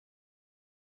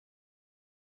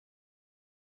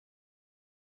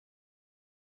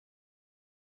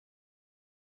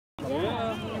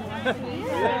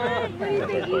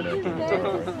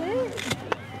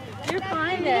You're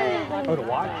fine there. Oh, to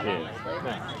watch it.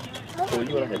 So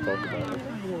you and I had talked about it.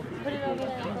 Put it over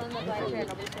there on the black chair.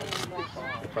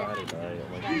 Friday night.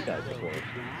 I'm like, you guys just work.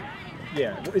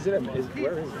 Yeah. Where is it? Where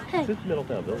is it? It's just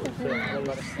Middletown Village. So I'm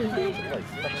like,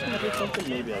 something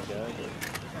maybe I got.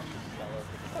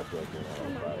 That's what I'm doing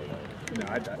on Friday night. No,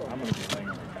 I'm going to be laying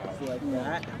on the couch. Like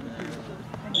that.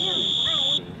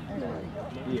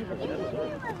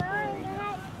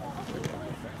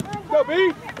 Go, B!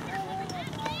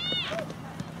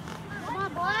 Come on,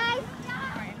 boys.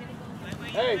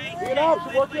 Hey, be an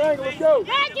option. Work your angle. Let's go.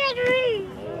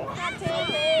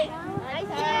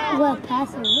 What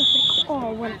passer? What's it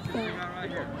called? What it's called?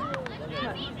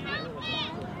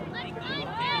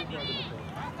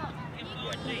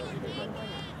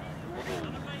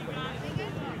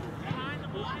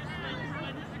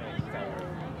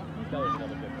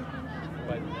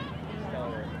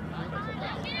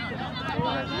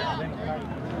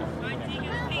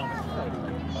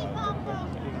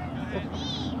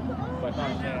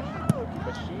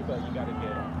 But Sheba, you got to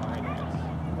get finance.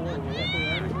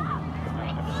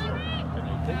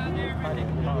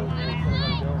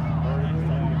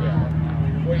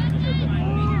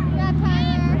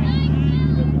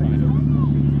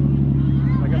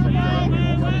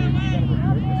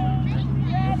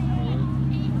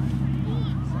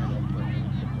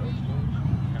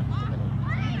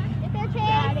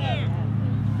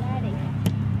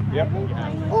 Yep.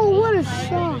 Oh, what a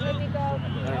shot.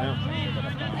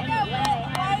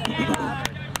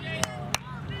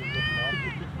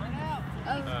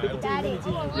 Daddy.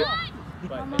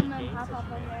 Mom and Pop up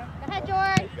over there. Go ahead,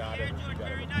 George.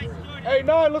 Hey,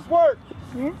 9, let's work.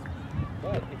 Yeah.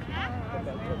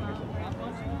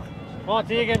 Come on,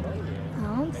 Tegan. I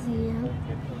don't see him.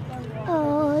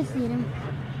 Oh, I see him.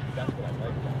 I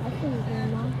see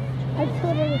him, Mom. I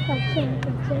told her if I can't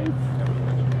for chase.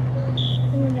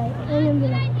 And then be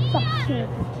like, fuck you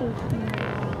for chasing.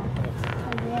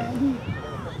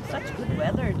 Such good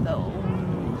weather, though.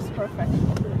 It's perfect.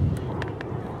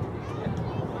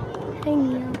 Hey,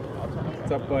 Neil.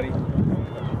 What's up, buddy?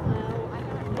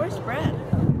 Where's Brad?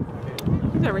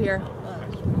 He's over here.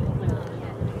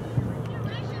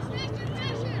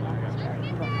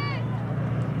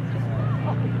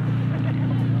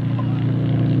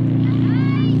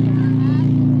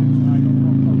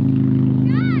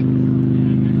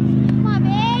 Come on,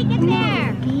 babe, get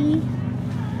there.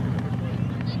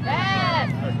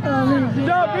 Good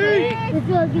job, B! Good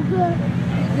job, good job.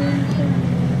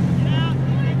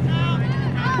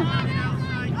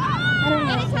 I don't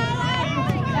know.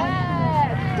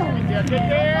 Yeah, get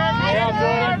there! Yeah,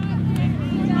 Jordan!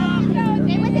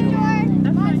 Stay with it, George.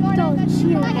 Come on, Jordan. Don't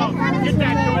cheer. Get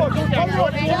that, Jordan! Get that,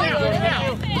 Jordan!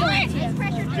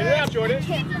 Get it out, Jordan!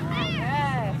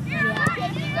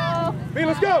 B,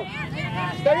 let's go!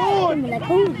 Stay on! Like,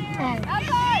 who?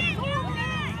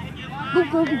 Go,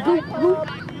 go, go, go.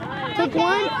 Take 1,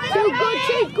 2, go,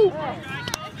 chase, go.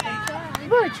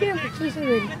 We're a champ for chase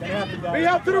already. Be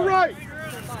out to the right!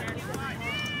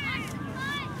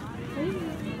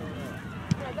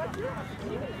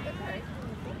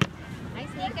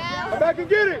 Nice, Nico. Come back and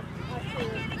get it!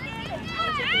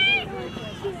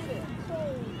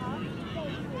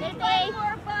 Good day.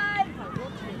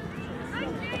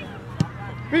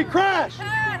 B, crash!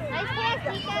 Nice pass,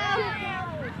 Nico.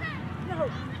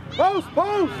 Post,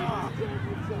 post!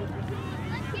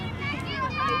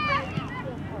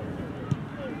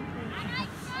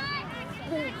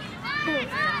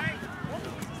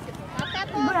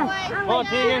 Come on,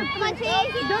 Tegan. Come on,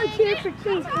 Chase. Don't cheer for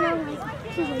Chase. No,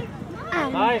 she's like,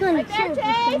 I'm Nice. gonna cheer for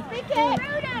Chase. Chase.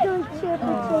 Don't cheer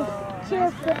for Chase. Cheer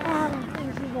for Alex. And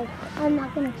she's like, I'm not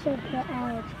gonna cheer for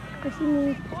Alex. And she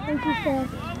means, and she says,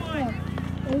 yeah,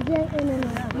 AJ, and then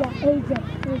yeah, AJ.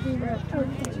 And she's like,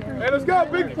 okay. Hey, let's go,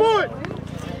 big foot!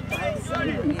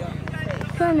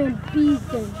 Come and beat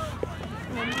them.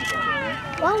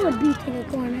 Why would beat to the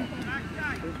corner?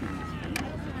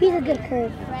 He's a good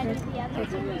curve.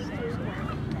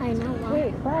 I know why.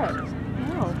 Wait, what?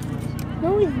 No. No,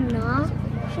 he's not.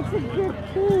 It's a good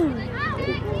team.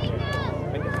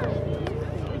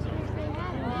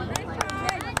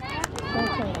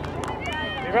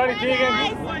 You ready,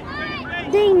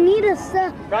 Tegan? They need a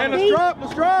sub. Ryan, let's drop,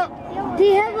 let's drop!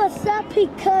 They have a sub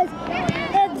because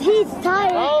if he's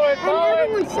tired and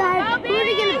everyone's tired, who are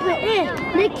they going to put in?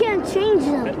 They can't change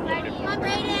them. Come on,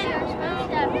 Brayden.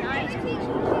 Nice. Come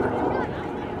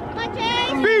on,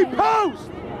 Chase. B, post!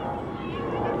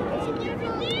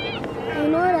 I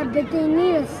know that, but they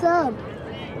need a sub.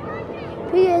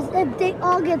 Because if they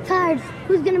all get tired,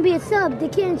 who's going to be a sub? They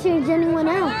can't change anyone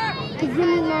else. Because you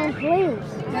need 9 players.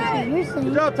 That's what you're saying.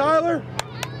 Good job, Tyler.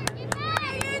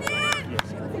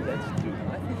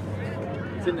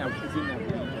 It's in that.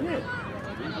 Yeah.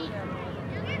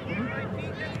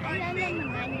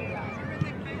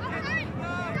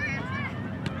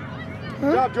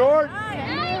 Good job, George.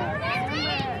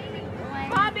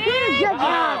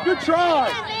 Ah, good try.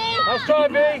 Nice try,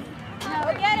 B. Go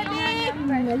get it, B. Go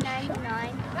ahead,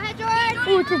 George.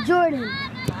 Oh, it's a Jordan.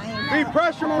 B,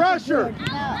 pressure, pressure.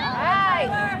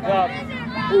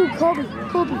 Ooh, Kobe.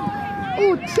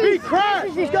 Ooh, Chase. B,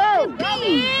 crash. Go. B.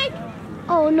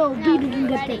 Oh, no, B didn't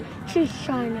get that. Chase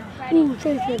trying to. Ooh,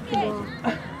 Chase hit the ball.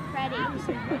 Freddie.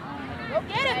 Go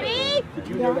get it, B. Did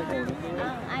you know that?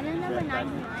 I don't know number 99 on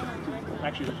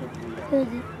Actually, there's Who is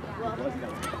it?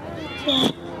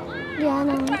 Yeah, I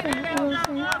know.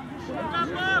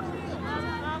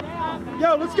 Yo,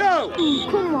 let's go.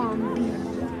 Ooh, come on, B.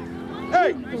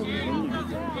 Hey.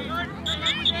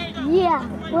 Yeah.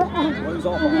 What?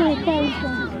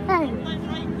 Hey.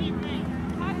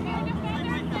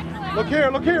 Look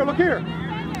here.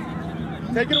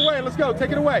 Take it away. Let's go.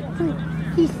 Take it away.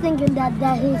 He's thinking that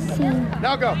his team.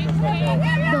 Now go.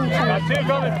 got two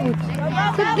coming.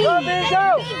 To B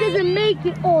doesn't make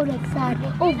it. Oh, that's sad.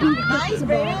 Oh, B gets the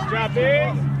ball. Drop B.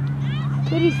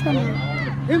 What he's coming.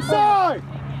 Inside.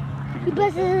 He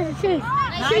passes to Chase.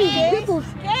 Chase dribbles.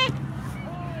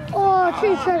 Oh,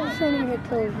 Chase tries to send it to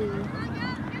Kobe.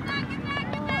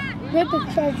 Ripper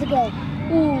tries to go.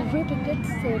 Ooh, Ripper gets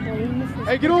there, but he misses.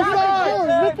 Hey, get on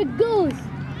side. Ripper goes.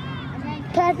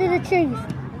 Pass it to Chase.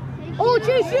 Oh,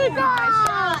 Chase shoots!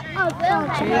 Oh,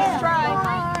 Chase.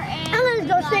 I'm going to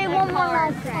go say one more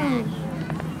last time.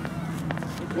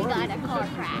 We got a car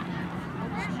crash.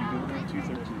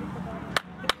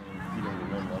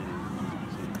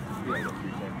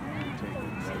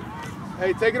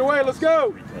 Hey, take it away. Let's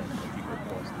go.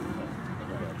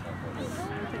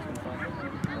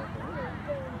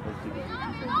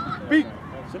 B,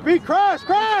 crash.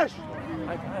 I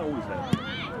always have.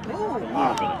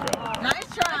 Nice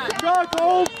try. Good job,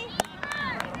 Cole.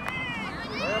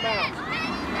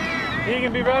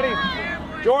 Egan, be ready.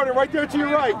 Jordan, right there to your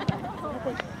right.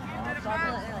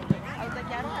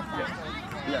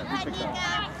 Yeah, he picked up.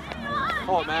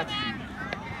 Oh, Max.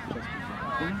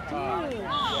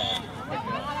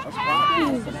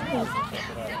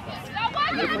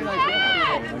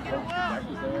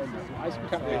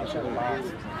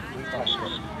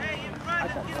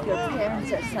 Your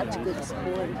parents are such good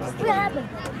sports. What happened?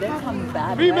 They come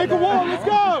bad. B, make a wall. Let's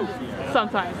go.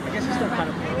 Sometimes. I guess it's still kind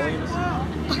of early in the season.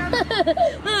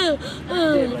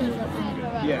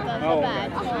 Yeah. Oh, okay.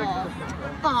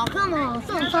 Oh, come on.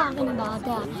 Stop talking about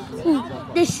that. Ooh,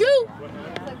 they shoot.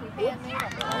 You're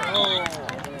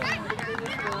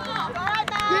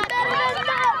better than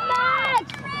that, Max.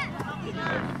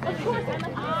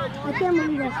 I can't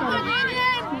believe I said it.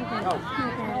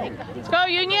 Let's go,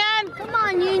 Union! Come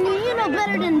on, Union. You know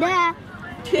better than that.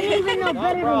 You even know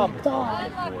better than a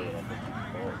dog.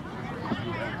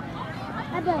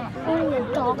 I bet only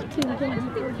a dog team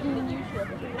can beat the Union.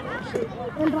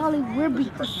 And probably we're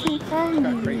beat the team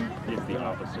and Union. It's the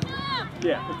opposite.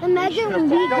 Yeah. Imagine when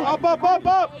we Go up.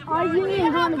 our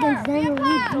Union going against them and we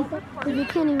beat them because we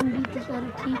can't even beat this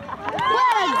other team.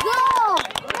 What a goal!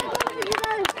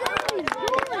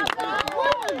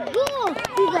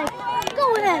 He's like, go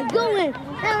ahead, go in. I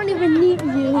don't even need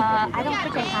you. I don't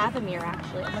think I have a mirror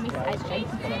actually. Let me see. I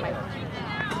can see my.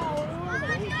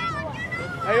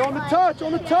 Hey, on the touch.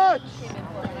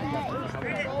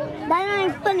 That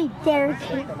ain't funny, Derek.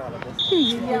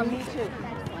 Yeah, me too.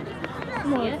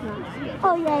 No, it's not.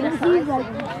 Oh yeah, he's like,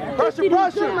 Pressure.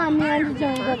 come on, man, just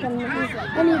don't look at me.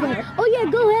 And he's like, oh yeah,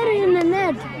 go ahead in the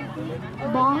net.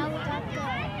 Ball.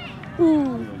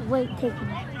 Ooh, wait, take it.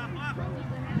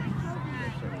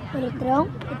 Put it throw.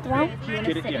 You want to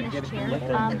sit in this chair?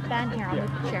 Ben, here, I'll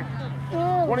move the chair.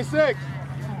 26.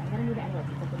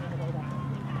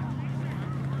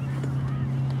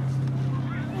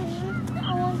 I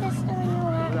want this to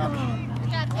renew it.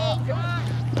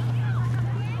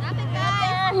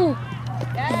 Ooh.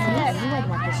 Yes. You might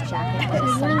want this jacket.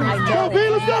 Go, B,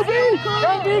 let's go, B.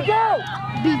 Go.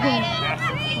 Be good. I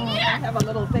have a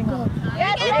little thing on.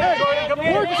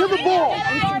 Hey, work to the ball.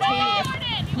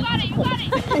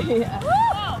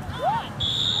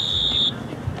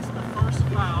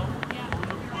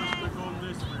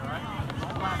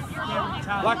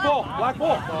 Black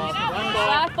ball.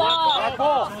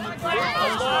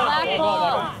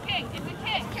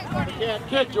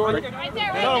 Kick, Jordan. Right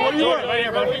there, No, where you at? Right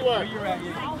here.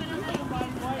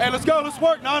 Hey, let's go. Let's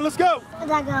work, Nan. Let's go. I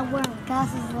gotta wear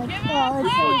glasses like, oh,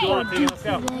 it's so Jordan, let's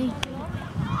go. today.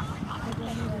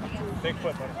 Big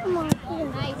foot, buddy. Come on,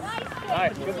 Keegan.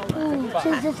 Nice. Good one. Ooh,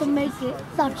 Chase doesn't make it.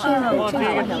 Stop cheering for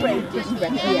Chase.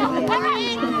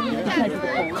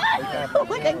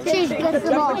 Chase gets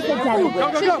the ball. Go, go,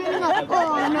 go.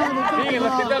 Oh, no, they took the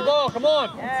Let's get that ball. ball. Come on.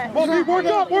 Come on, dude, work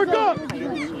up, work up.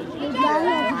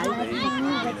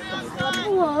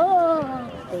 Whoa.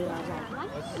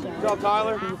 Good job,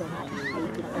 Tyler. I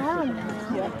don't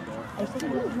know.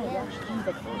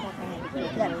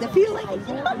 The feeling?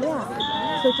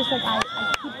 Yeah. So it's just like I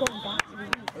keep going back to the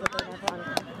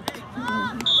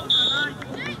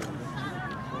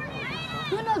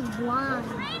Who knows blind?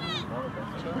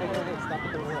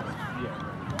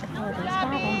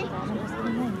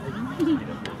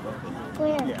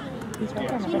 Where? He's right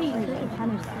there.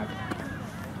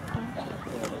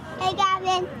 Hey,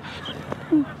 Gavin.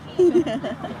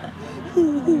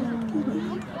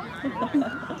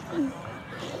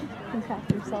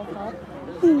 Crack yourself up.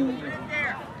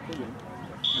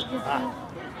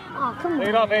 Oh, come Lead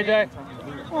on. up, AJ.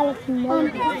 Alex, no.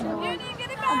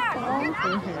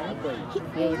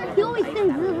 He always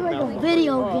thinks this is like a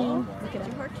video game. Did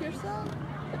you hurt yourself?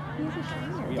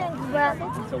 Thanks, bro.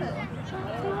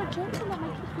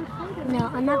 No,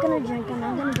 I'm not gonna drink. I'm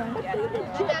not gonna drink.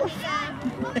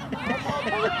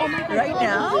 Right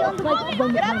now? Like,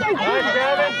 when Nice, Gavin. oh,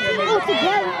 it's a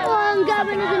Gavin. Oh,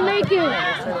 Gavin doesn't make it.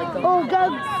 Oh,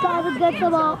 Gavin gets the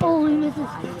ball. Oh, he misses.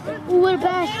 Oh, what a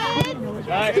pass.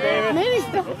 Nice, David.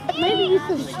 Maybe you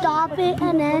should stop it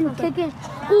and then kick it.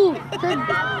 Ooh,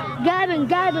 Gavin.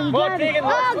 Come on, Tegan, Oh,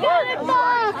 work. Gavin,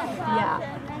 ball. Yeah.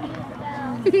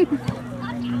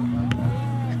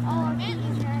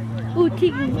 Ooh,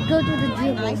 Tegan, go to the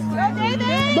dribble.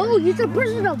 No, you should push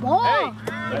the ball. Hey,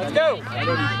 let's go.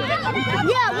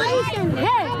 Yeah, listen.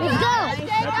 Hey, let's go.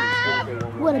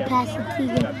 What a pass to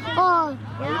Tegan. Oh,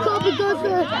 Kobe goes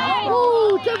for it.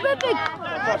 Ooh, terrific. I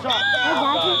got it. Oh.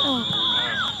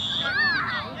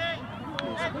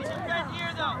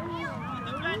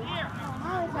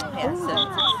 Yes,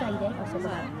 Excited.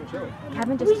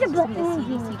 Kevin We just should put told me the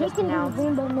Angie. CDC He just can do announced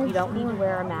rainbow you next don't need to one.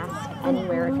 wear a mask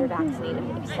anywhere if you're vaccinated,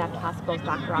 except hospitals,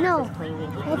 doctor No, offices, plainly. I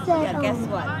said, yeah, guess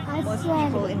what? I Most said,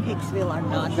 people in Hicksville are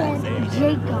not said vaccinated.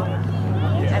 Jacob.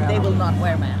 And they will not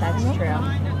wear masks. That's true.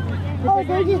 Oh,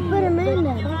 they just put him in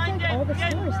there. All the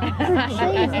stores. For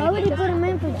Chase. Why would he put him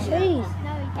in for Chase?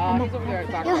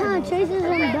 Yeah, Chase is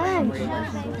on the bench.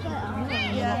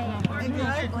 Yeah,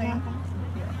 exactly.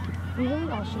 We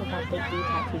really all should have got big blue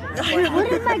tattoos. What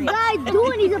is my guy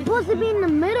doing? He's supposed to be in the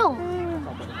middle.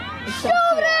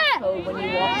 Shoot it! So when you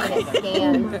walk in,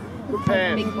 it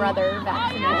scans Big Brother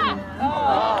vaccination.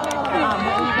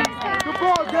 Good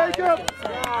ball, Jacob.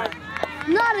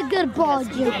 Not a good ball,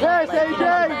 Jacob. Pass, AJ.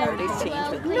 Priorities change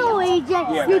with No, AJ,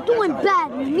 you're doing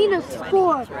bad. We need a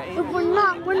score. If we're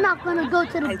not gonna go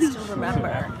to the I beach. still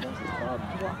remember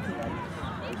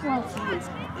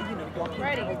walking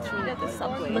all through the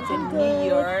subways in New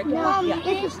York. Mom, Yeah,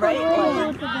 this is right? so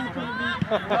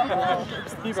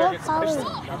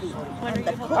When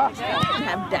the coach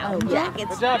have down jackets.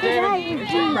 Good job, David.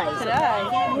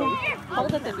 Today,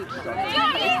 hold it the beach.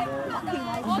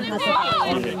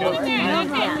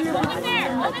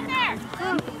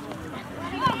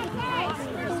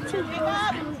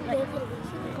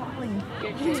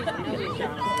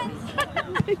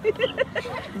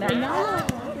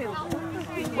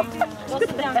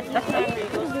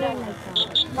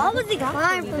 Why was he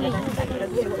crying for me?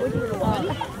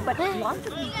 But lots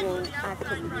of people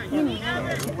actually,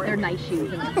 they're nice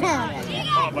shoes. And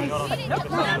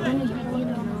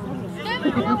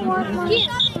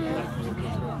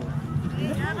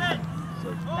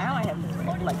Now I have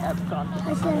to like I've gone to I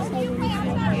should have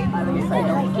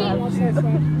said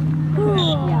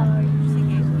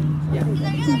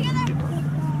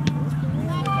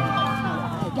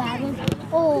Gavin.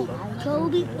 Oh,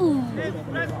 Kobe. Ooh.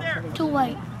 Too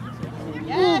white.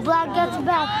 Ooh, Black gets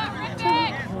back.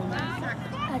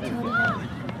 I told you that.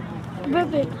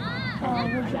 Rip it.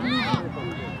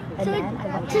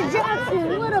 To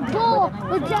Jackson. What a ball.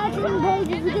 With Jackson and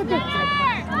Pages. We get the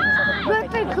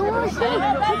perfect close.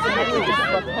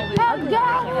 Have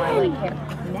Gavin.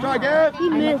 Try, Gav. He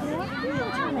missed.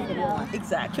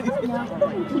 exactly. have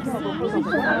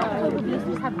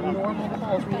normal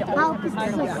calls where you don't How could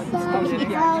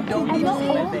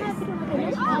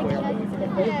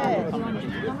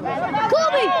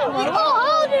Kobe! Oh,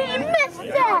 how did you miss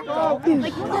that?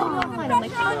 like, no, I'm fine. I'm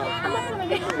like, I'm not gonna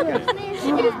get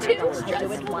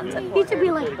He should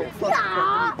be like,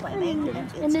 yeah!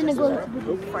 And then it goes,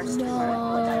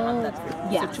 no.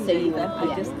 yeah, so you, I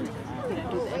just do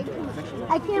the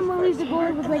I can't believe the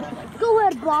goalie was like, go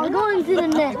ahead, ball, go into the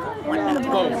net. And then the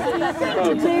ball was like, thank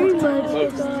you very much.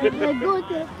 Like, go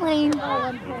into the plane.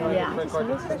 Yeah. So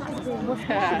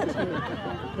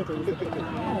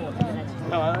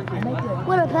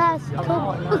What a pass.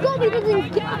 Kobe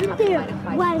doesn't get there.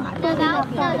 Why? That was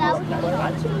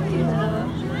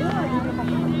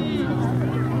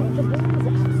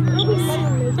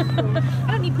I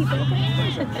don't need people.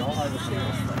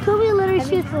 Kobe literally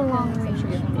shoots for long range.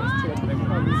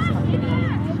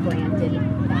 Branded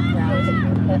backgrounds that you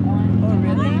can put on. Oh,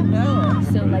 really? No.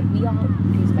 So, like, we all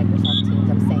use Microsoft Teams.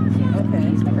 I'm saying Teams. Okay. We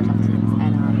use Microsoft Teams.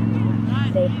 And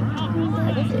they have, I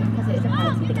guess it's because it is a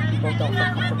privacy thing. People don't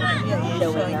feel comfortable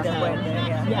showing their home.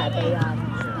 Yeah, they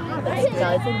like a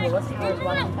dozen Willis Towers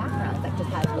Watson backgrounds that just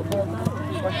has a whole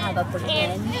or have a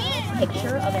pretend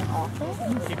picture of an office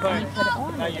and you put it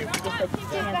on and it just like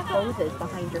transposes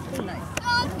behind your face.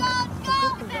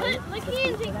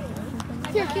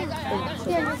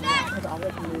 Because all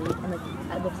like move and like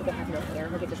it looks like I have no hair,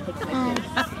 like it just takes my face.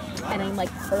 And I'm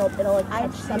like, it'll like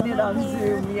I've seen it on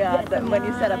Zoom, yeah, that when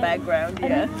you set a background,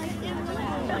 yeah.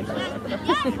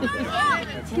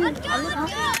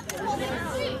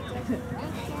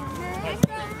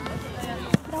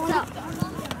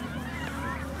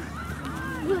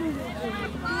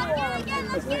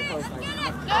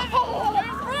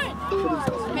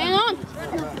 Hang on.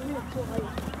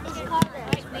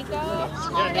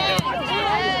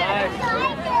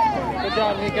 Good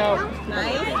job, Nico.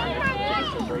 Nice.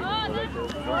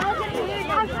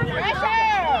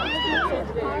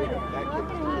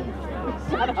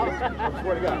 I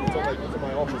swear to God, it's like it's in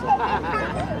my office.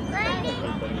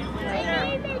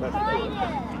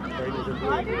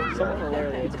 Someone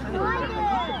hilarious.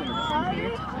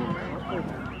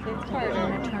 It's hard to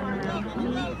turn around.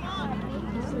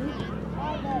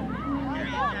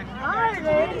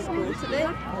 School today?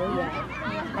 Oh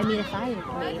yeah. I mean, if I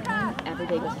made him every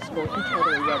day goes to school, he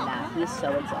totally would not. He's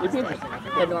so exhausted.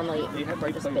 But normally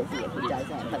we're just busy and he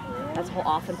doesn't. But that's how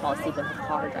often fall asleep in his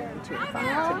car driving to and from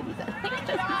activities at night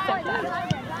because he's so tired.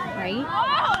 Right?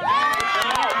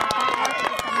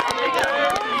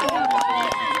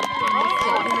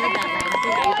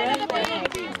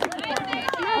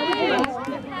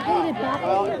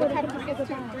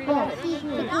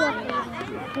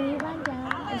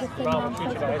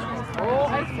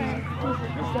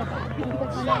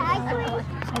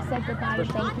 I said goodbye.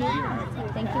 Thank you.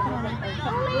 Thank you, honey.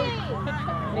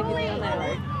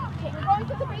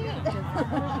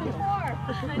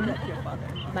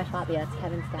 My father, that's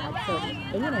Kevin's dad. So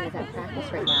Aiden is at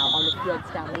practice right now on the fields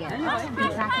down there. He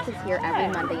practices here every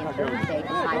Monday and Thursday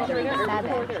from 5:30 to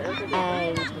 7.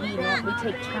 And we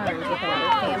take turns with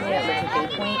another family that lives in Bay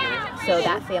Point. So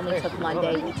that family took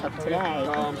Monday, we took today.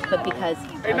 But because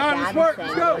Dad is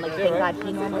saying, like, thank God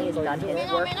he normally has done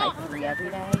his work by 3 every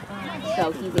day.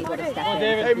 So he's able to step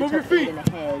in. Hey, move your feet.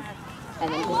 Into his. And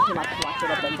then just came up to watch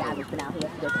it over and Gabby, so now he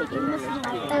has to go take it in his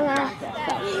practice.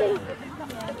 So.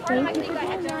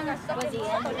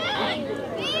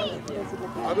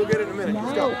 I'll go get it in a minute.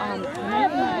 Let's go. My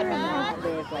mother-in-law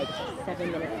live like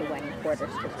 7 minutes away in Porter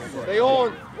Street. Stay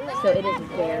on. So it is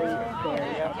very,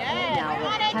 very now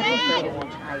Kevin's a little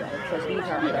child, so these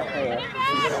are the whole.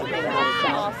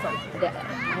 Awesome.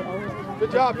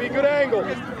 Good job, B. Good angle.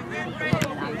 Good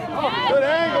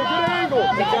angle. Good angle.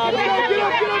 Good job.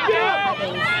 Get up.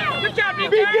 Good job, B.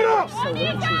 Get up. So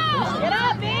get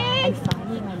up, B. And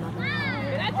finally, my mother.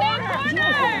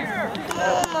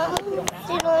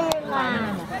 Sit on your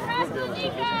lap.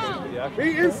 Be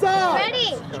inside. Ready.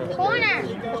 Corner.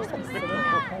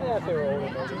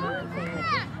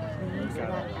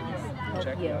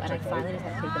 You and I finally just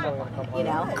had to take them up, you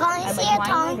know? Can I see your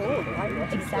tongue?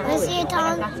 Exactly. Can I see your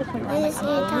tongue? Can I see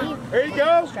your tongue? There you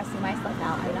go. Stressing myself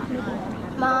out. I'm not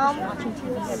Mom. watching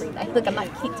TV every night. Look, I'm not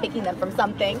keep taking them from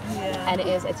something. And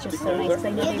it's just so nice because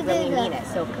I know they really mean it.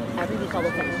 So every week I'll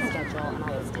look at her schedule and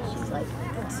I'll always tell she's like,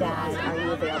 Dad, are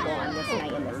you available on this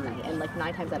night and this night? And like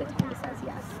 9 times out of 10 he says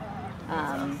yes.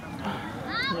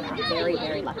 Yeah, very,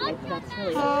 very lucky. That's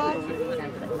really the reason I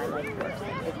feel like my life works.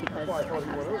 It's because I have such a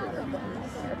good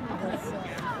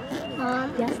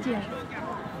Mom. Yes, dear.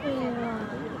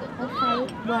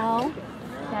 Okay, well,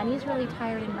 Danny's really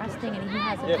tired and resting, and he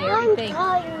has a very big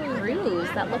bruise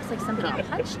that looks like somebody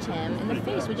punched him in the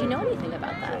face. Would you know anything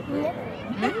about that?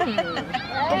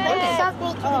 Somebody sucked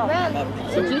me to the ground.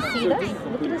 Did you see this?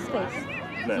 Look at his face.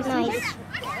 Did you see this?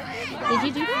 Did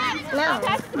you do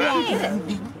that? No. Yeah.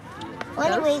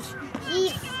 Well, anyways, he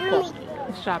threw me.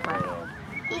 Stop right.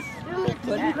 He threw me to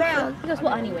the ground. He goes,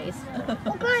 well, anyways. Well,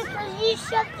 God, because you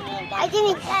shoved me. I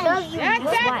didn't shove you.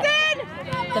 What?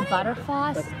 The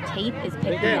Butterfloss tape is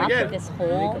picking up this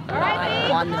whole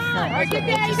ride on the film.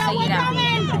 Just so you know.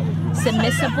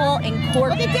 Submissible in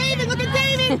court. Look at David! Look at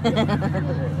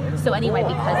David! So anyway,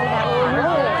 because of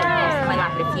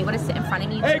that, but if you want to sit in front of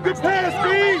me, hey, good pass,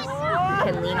 Bees!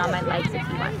 You can lean on my legs if you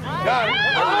want. Got it.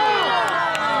 Oh!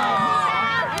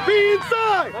 Be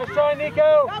inside! Nice try,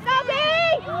 Nico! Go, go, B!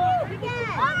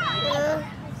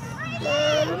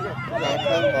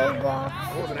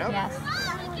 Yes.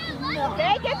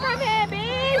 Take it from him,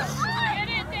 Bees! Get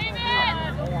it,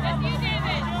 David! That's you,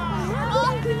 David!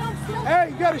 Hey,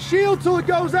 you got a shield till it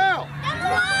goes out.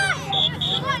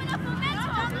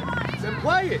 Then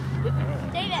play it.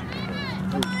 David!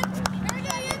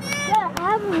 Yeah, I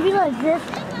haven't realized this.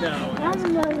 No. I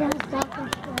haven't known that stuff was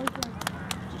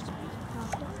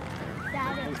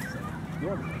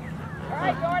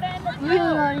Alright, Jordan, let's You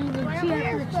don't even cheer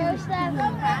for the Chiefs.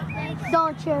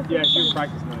 Don't cheer for Yeah, the she was Chiefs.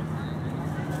 practicing that.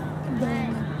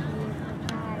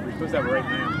 We're supposed to have it right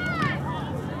now.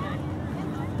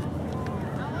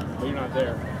 But you're not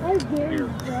there. I was there,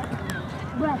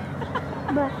 but.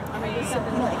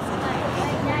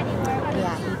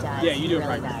 Yeah, he does. Yeah, you do he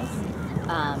really practice.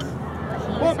 does.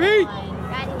 Come on, B! I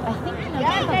think he knows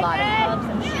a lot of clubs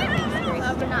and shooting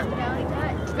experience. We're not going to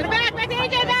touch. Put it back, back to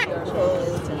AJ, back!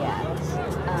 Yeah.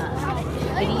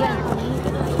 But yeah,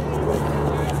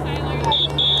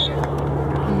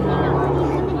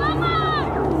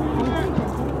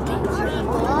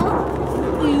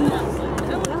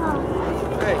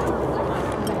 Hey.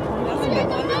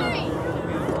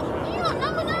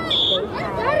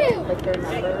 like their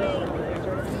numbers.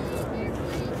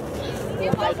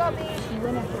 Like 2.5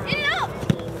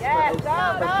 Yes, go,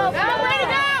 go, go, way to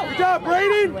go! Good job,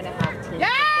 Brayden! 2.5 teams.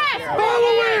 Yes!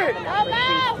 Follow it!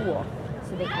 Cool.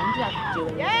 So they ended up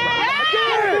doing Yes!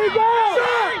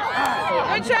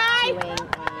 Good try!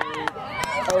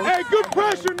 Hey, good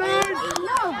pressure, 9!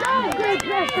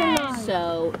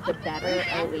 So the better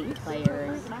 08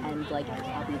 players and like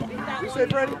probably the You say,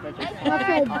 Freddie?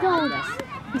 Okay, don't.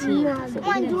 team. No,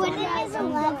 one Jordan is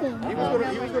 11. He was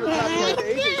going to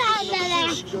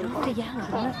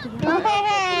talk about the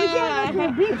ages.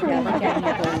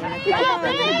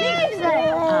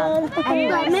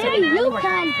 But maybe you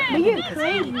can, but you're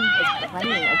crazy. Is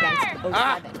playing against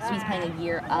 07, so he's playing a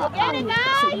year up.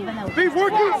 So even though Beef,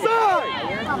 work inside!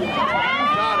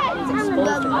 he's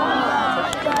exposed to all the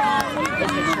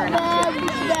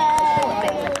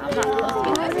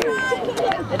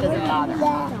it doesn't bother him.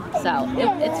 So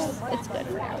it's good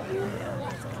for him.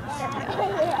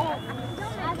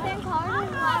 I think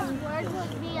Harden's last word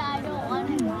would be, I don't want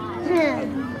to watch.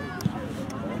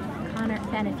 Connor,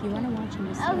 Ben, if you want to watch him,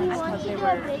 just Oh, he wants to do a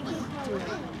big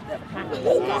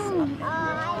Mom, I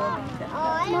want to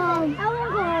go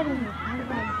Harden.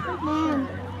 Mom,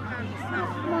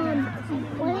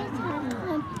 what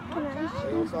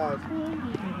is happening?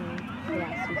 Can I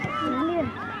shoot?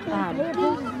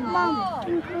 Yes, Mom,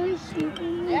 can I shoot?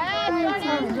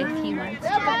 if he wants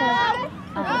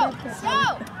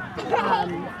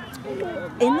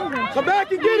in the winter. Come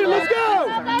back and get it, let's go!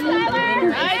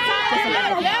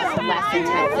 Less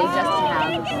intense. They just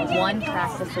have one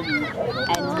practice a week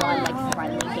and one like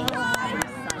friendly game every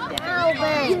Sunday. I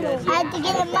had to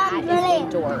get a That mom is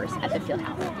indoors at the field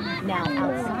house. Now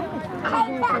outside of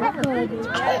that,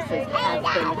 practices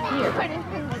have been here,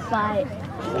 but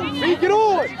Beef, get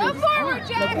on! Go forward,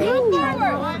 Jack! Go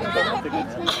forward! and at that point,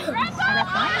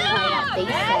 they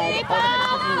said all the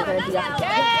practices were going to be up to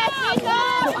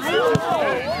so I don't know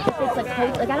if it's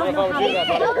like I don't know how they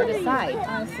pick or decide,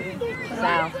 honestly.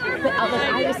 So, but like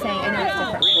I was saying, I know it's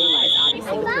different play-wise,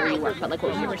 obviously, with where you work, but like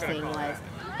what you were saying was,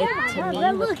 to me,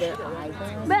 with their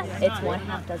eyeballs, it's one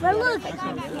half dozen the other. I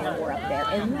can't see more up there,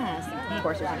 unless, of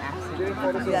course, there's an accident.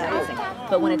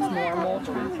 But when it's normal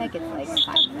traffic, it's like 5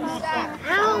 minutes.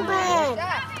 Alvin!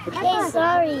 Hey,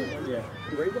 sorry.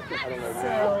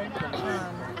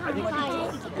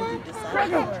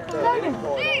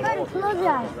 Close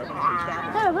your eyes.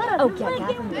 Oh, yeah,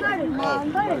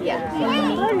 yeah.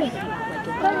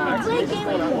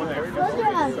 Close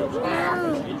your eyes.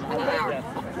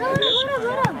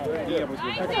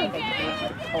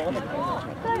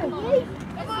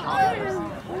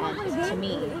 To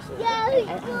me,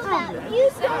 You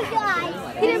still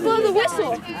guys. He didn't blow the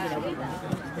whistle.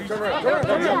 Turn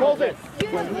around, hold it!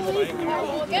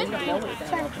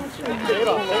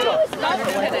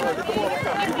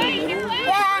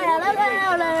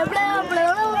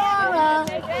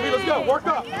 Let's go, work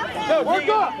up! Go, work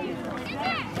up!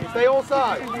 Stay on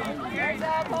side.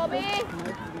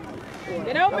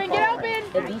 Get open, get open!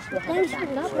 at least we'll have a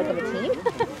backup, like of a team.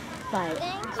 But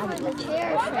Thanks for the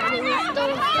chair, Shreddy. We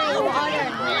stole free water.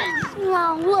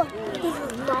 Wow, look. This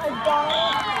is my ball.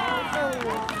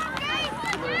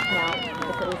 now,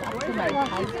 if it was up to my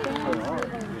husband,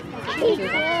 This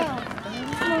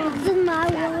is my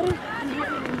water.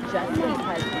 just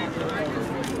because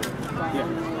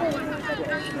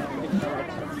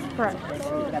Correct.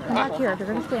 Come back here. If you're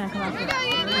going to stand, come back here. You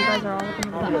guys are all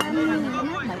looking at the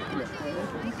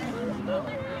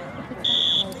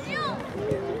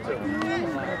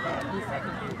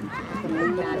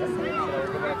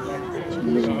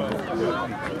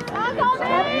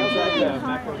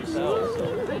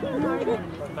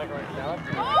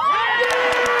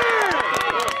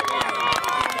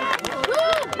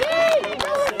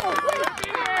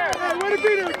Way to be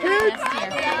there, kids!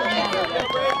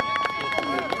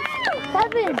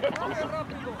 Kevin.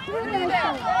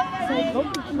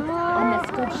 on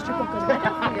this good strip of good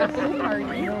weather for your pool party.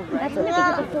 That's what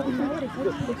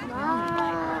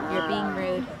you're being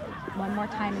rude. One more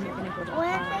time and you're going to go to the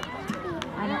car.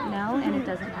 I don't know, and it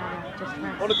doesn't matter. Just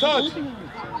rest. On the touch!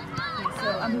 So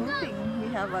I'm hoping we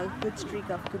have a good streak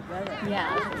of good weather.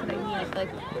 Yeah, that's what I mean. I feel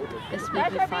like this week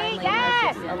we finally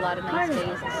have a lot of nice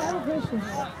days.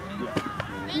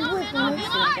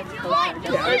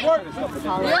 Hey, work!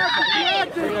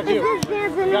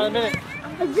 Got a minute.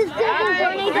 Is this different,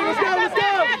 Bernie? Let's go, let's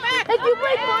go! If you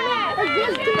play Fortnite, is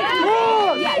this different?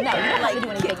 Run! Yeah, no, you don't like to do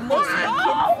anything.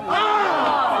 Ah!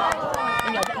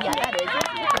 Yeah, that is.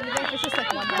 It's just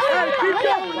like one more. Hey, keep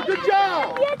going! Good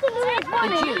job! You have to play The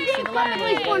Fortnite. juice and the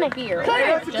lemonade and beer.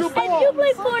 That's a good If you ball!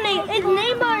 play Fortnite, it's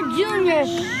Neymar Jr.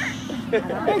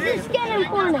 This is getting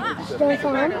Fortnite. Still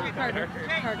fun? Carter,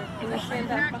 can you stand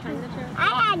back behind the chair? I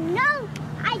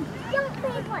don't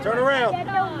play Fortnite. Turn around.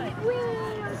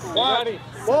 Watch.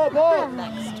 Ball.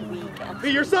 Be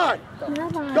your side.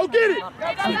 Go get it.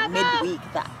 Midweek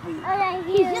that week.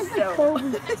 He's just like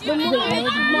Kobe. You'll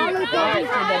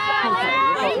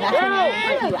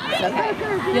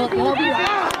be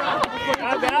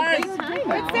Guys.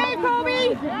 Let's say Kobe.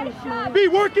 Be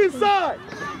work inside.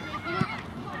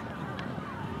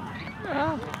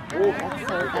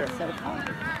 That's so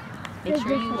fun. Make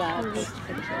sure you post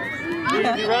pictures. Be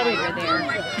ready. You're there.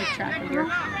 Keep track of your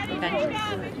adventures.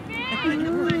 What's your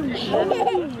name?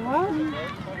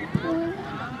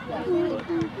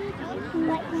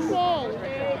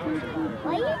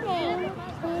 What is your name?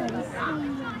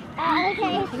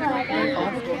 Okay,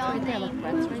 All the kids right there. Look,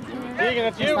 Brett's right there. Vegan,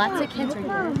 that's There's you. lots of kids right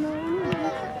there.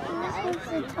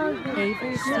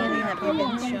 Avery's standing up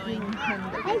and showing him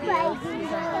the videos.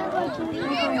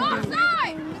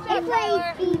 It's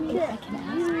like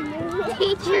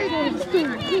teacher.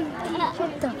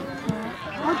 What the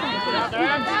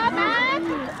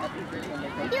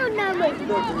you know what to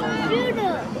do.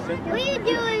 What are you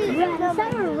doing?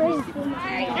 Summer race.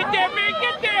 Get there, B.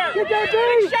 Get there. Get there, B.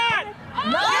 Shot.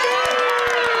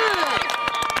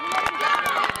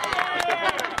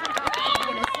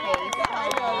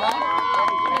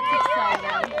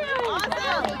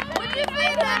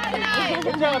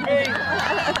 Good job, B.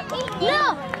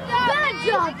 No, bad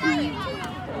job, Pete.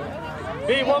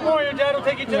 B, one more. Your dad will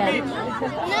take you to the beach. No,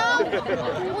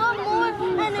 one more,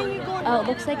 and then you're going. Oh, it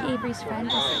looks like Avery's friend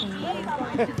just came. Yeah,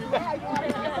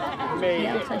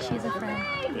 it looks like she's a friend.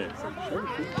 You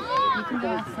can go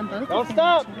ask them both. Don't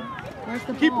stop. Where's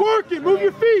the Keep ball? working. Move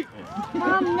your feet.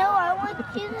 Mom, no, I want to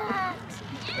do that.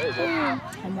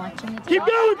 I'm watching it. Keep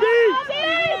going, B.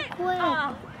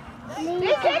 Quick.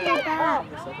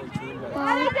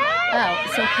 Oh,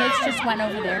 so kids just went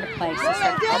over there to play. So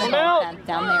start putting them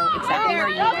down there exactly where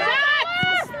you were.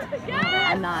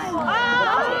 I'm not.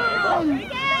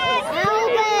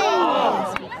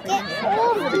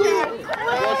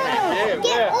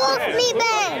 Get off me,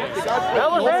 Ben! That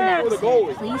was it. With a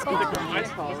goalie. Please be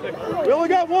kind. We only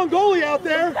got one goalie out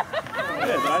there. Yeah,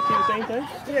 did I see the same thing?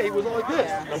 Yeah, he was like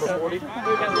this. Number 40.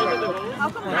 How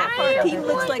come that team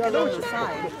looks like it's on the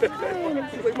side?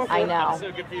 I know.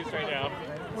 So confused right now.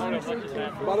 By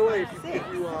the way, if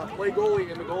you play goalie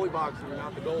in the goalie box and you're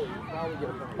not the goalie, you probably get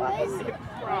a penalty. What is it?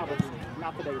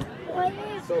 Not today. What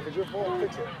is So if it's your fault,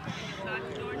 fix it.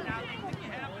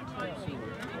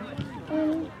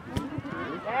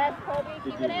 Yes, Kobe,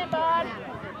 keep it in, bud.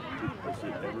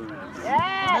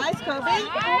 Yes. Nice, Kobe.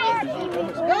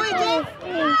 Go, AJ!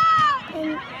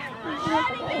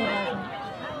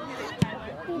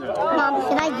 Mom,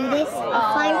 should I do this?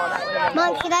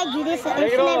 Mom, should I do this? An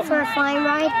instrument for a flying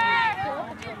ride?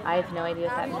 I have no idea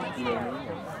what that means.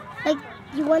 Like,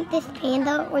 do you want this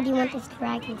panda or do you want this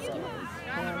dragon skin?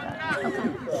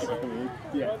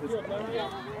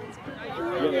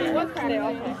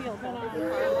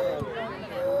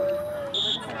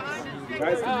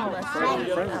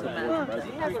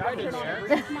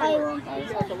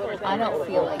 I don't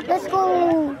feel like Let's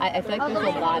go. I feel like there's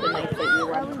a lot of nights lately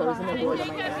where I'm closing the door to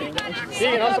my husband.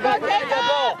 Keegan, on the back. Take that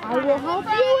ball. I will help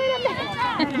you in a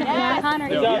minute. Yeah, Connor.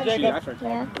 Good job, Jacob.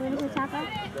 Yeah, you want to go taco?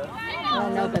 Oh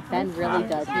no, but Ben really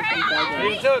does. He's been begging.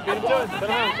 Beat him to it. Beat him to it. Send him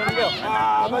home. Send him go.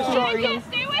 Ah, nice shot. Stay with it.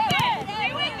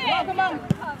 Stay with it. Come on.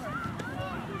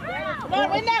 Come on,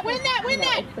 win that, win that, win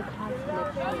that.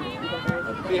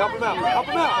 See, help him out. Help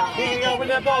him out. Keegan, you gotta win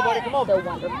that ball, buddy. Come on. So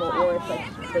wonderful, or it's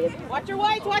like they have Watch your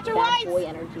whites, watch your bad whites. boy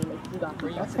energy and they feed off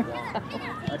each other.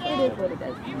 It is what it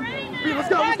is. Hey, let's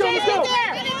go. Let's go. Let's go.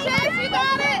 Chase, you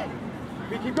got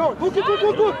it. Keep going. Look, look, look,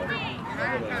 look, look.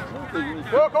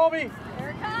 Go, Colby. Here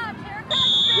it comes, here it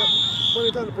comes. Plenty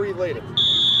of time to breathe later.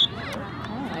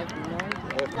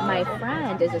 My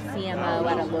friend is a CMO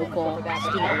at a local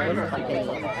student loan company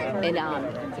in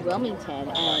Wilmington,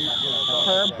 and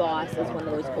her boss is one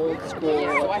of those old school, he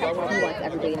wants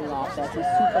everybody in the office, he's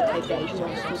super type A, he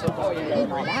wants people to stay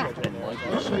and all that. And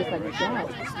she was like, Jen,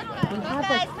 we have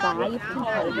like 5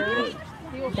 competitors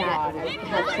that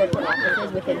have corporate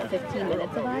offices within 15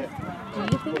 minutes of us. Do you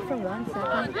think for 1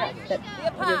 second that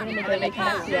you're going to make everybody come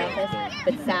back to the office,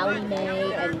 but Sally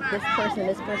Mae and this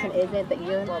person isn't, that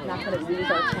you're not going to lose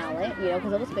our talent? You know,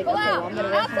 because it'll just be like, okay, well, I'm going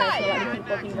to work hard so let me keep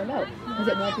working remote. Because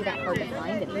it won't be that hard to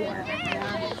find anymore.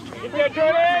 You can,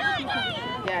 Jordan.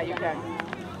 Yeah, you can.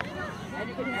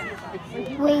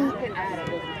 Wait.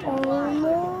 Oh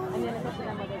no.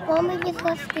 Mommy just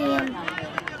got scammed.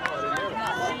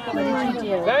 What did you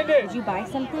do? Bend it. Did you buy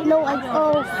something? No, I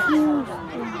refused.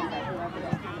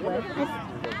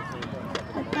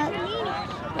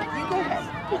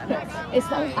 It's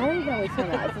not, I don't know what's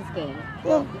going on. It's this game.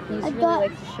 No, He I really got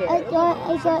likes to share. I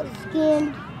got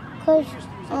scammed because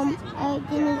I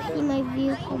didn't see my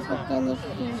vehicle, but then it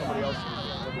scammed.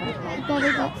 I thought I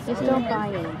got Just don't scammed. buy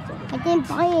anything. I didn't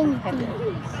buy anything.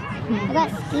 I got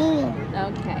scammed.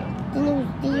 Okay. Then it was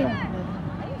there.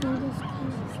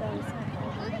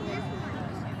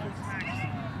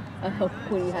 Oh,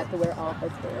 when you have to wear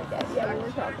office wear again. Yeah, we were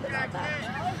talking about that.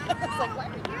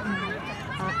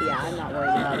 Yeah, I'm not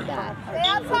worried about that. Stay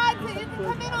outside so you can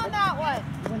come in on that one.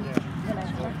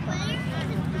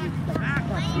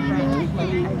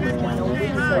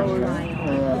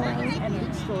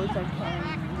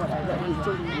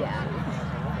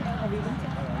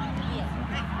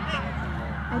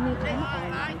 I mean, I'm an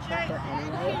online shopper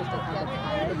anyway. I just don't have the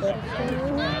time to go to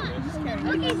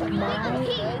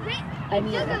stores. I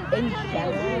mean, in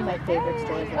general, my favorite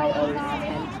stores that I always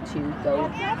tend to go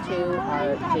to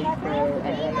are J. Crew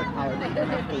and Anthropologie. They're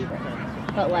my favorite.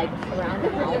 But like around the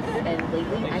house and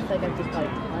lately, I feel like I've just got a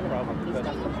ton of comfy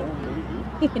stuff from Home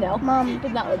Baby. You know, Mom.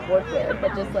 it's not like workwear, but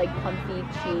just like comfy,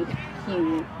 cheap,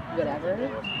 cute, whatever.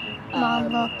 Mom,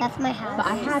 look, that's my house. But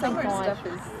I haven't gone.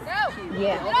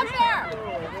 Yeah. Get up there.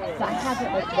 So I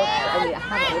haven't like I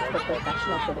haven't looked for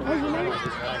professional fitting. Oh, you know what?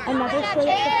 Another store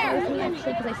that surprised me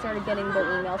actually, because I started getting the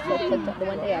emails, so I clicked on the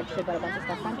one day I actually got a bunch of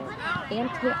stuff from. Ann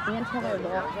Taylor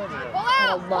had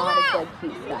a lot of good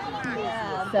cute stuff.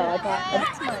 So I thought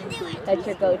that's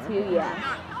your go-to, yeah.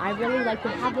 I really like, they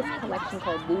have this collection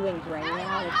called Blue and Gray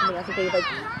now, and something else that they've like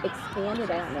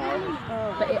expanded, I don't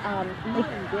know. But it,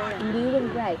 like Blue and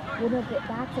Gray. Well, no, but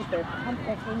that's like their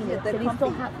comfort thing. You know, so they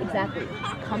still have, exactly,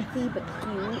 comfy but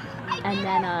cute. And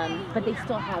then, but they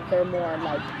still have their more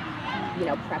like, you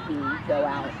know, preppy, go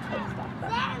out type stuff.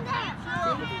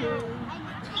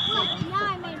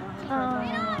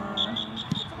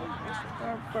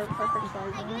 For perfect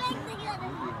sizing.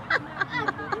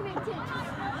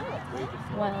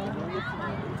 Well,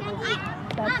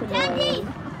 that's annoying.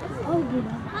 Oh, you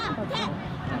know,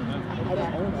 I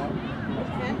don't own it.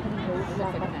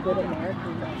 Have good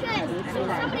American It's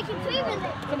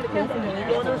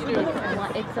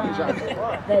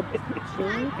the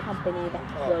Jane company that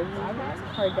Khloe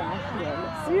Kardashian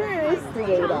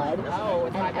created,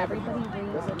 and everybody reads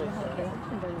it.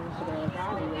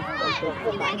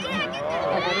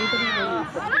 And everybody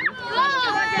reads it.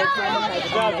 Good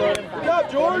job, Jordan. Good job,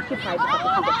 George.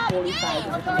 Everybody reads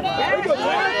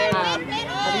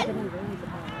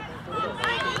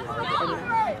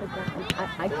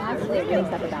I constantly read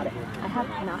stuff about it. I have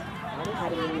not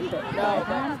had any use it,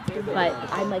 but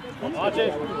I'm like, just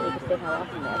say how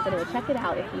often there. So anyway, check it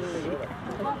out if you need.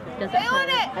 Does it hurt?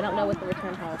 I don't know what the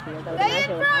return policy is. I would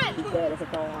imagine it would have to be good if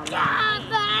it's all online.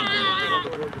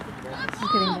 I'm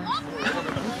kidding.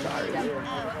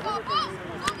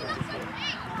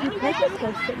 You could just go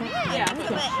sit next to me and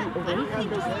shoot away from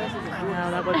this. No,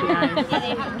 that would be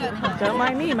nice. Don't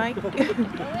mind me, Mike. You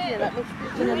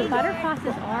know, the butter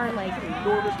crosses are like,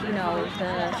 you know,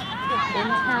 the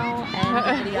Intel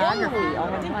and videography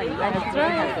all in one. You guys That's should really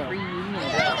right. have 3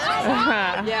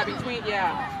 unions. Yeah, between,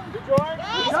 yeah. Good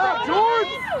job,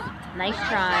 Jordan! Nice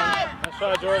try. Nice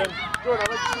try, Jordan. Jordan, I'd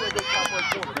like to see that go top right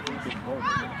corner.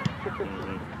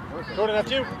 Jordan,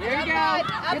 that's you. There you go.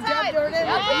 Good job, Jordan.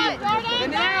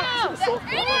 And now.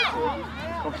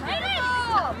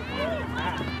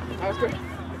 That was good. I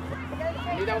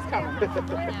knew that was coming.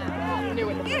 Knew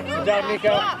it. Good job,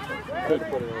 Nico.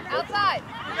 Outside.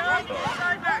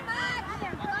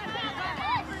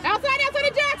 Outside of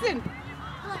Jackson.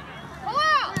 Pull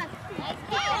out.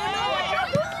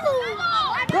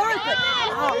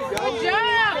 Good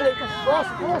job. Cross.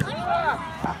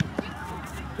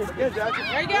 Again, Jackson.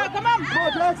 There you go. Come on. Come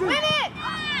on, Jackson. Win it.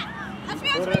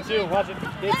 Jordan, that's you. Watch it.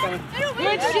 Gabe's coming.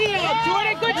 Good shield,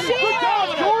 Jordan. Good Good shield.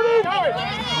 job, Jordan.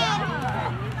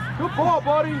 Good ball,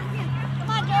 buddy. Come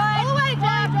on, Jordan. All the way,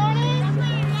 Jordan.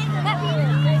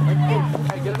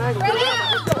 Hey, get an angle.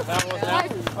 That was that.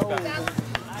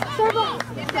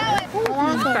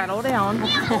 Settle down.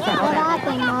 What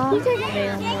happened, Mom? They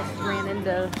almost ran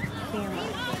into camera.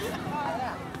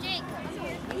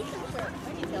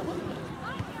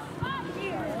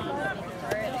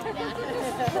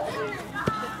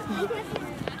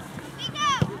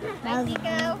 Go.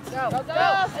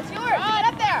 It's yours. Get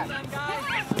up there.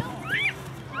 Pressure.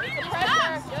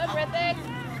 Good, Rithik.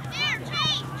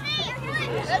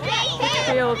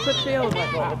 Switch field.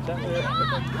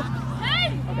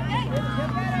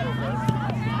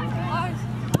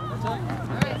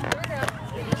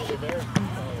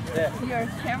 Your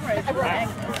camera is right.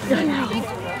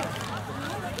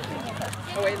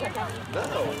 Oh, wait, is that coming?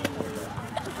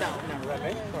 You ready? Get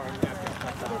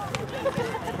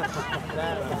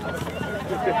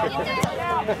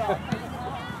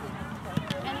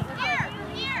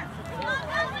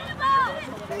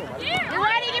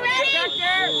ready.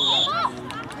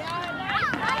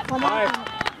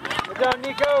 Good job,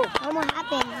 Nico. What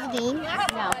happened, Dean?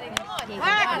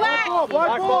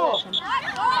 Black ball.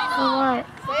 What?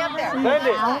 Stay up there. Send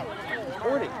it.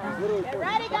 40. He's literally 40.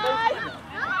 Ready, guys?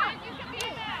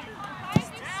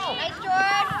 Nice,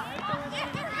 Jordan.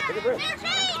 Take a break.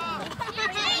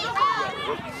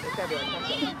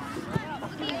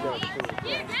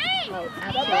 Oh,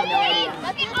 absolutely no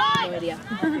idea.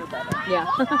 Yeah.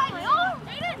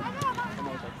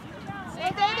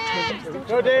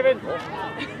 Go, David. Go,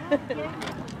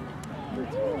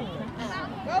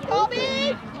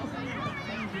 Colby.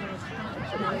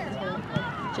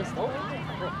 Just yeah,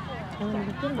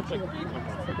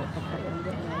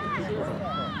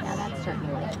 that's starting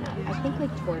to work now. I think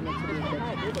like tournaments would be a good.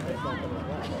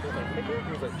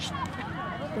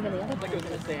 Look at the other Like it was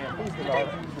in the sand. Who's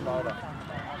Bernardo?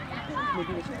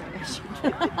 maybe we should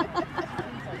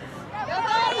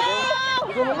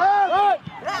He's on the left.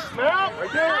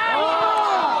 Right there.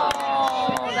 Oh,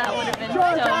 that would have been so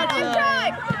good.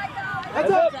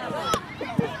 That's up.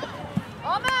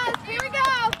 Almost. Here we go.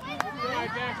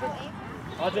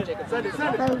 Watch it. Send it.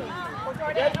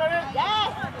 Yeah, Jordan.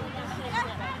 Yes.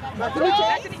 Back to the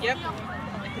check. Yep.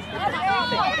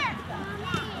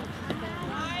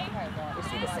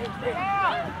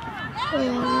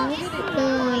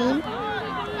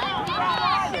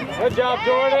 Good job,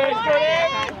 Jordan.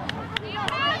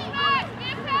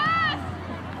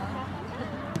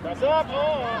 Press up.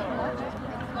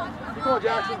 Come on,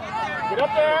 Jackson. Get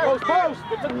up there. Post.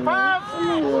 Get to the pass.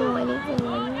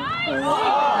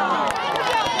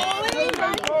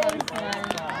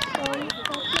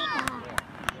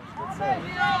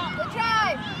 Good try.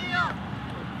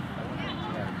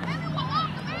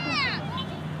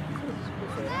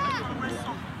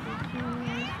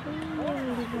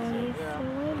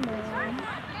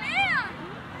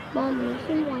 Mom,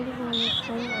 listen, why do you want to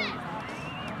play?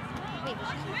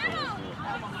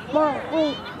 Mom,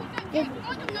 wait.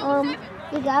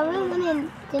 The guy really wanted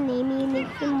to name me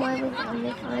Nixon why was on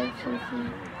the card since he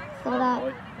saw that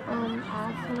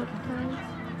ad so much times.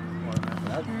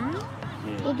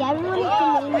 The guy really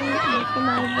wanted to name me Nixon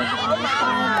why was on the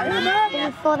side. He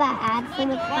saw that ad so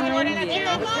much times. White is on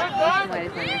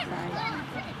your side.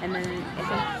 And then I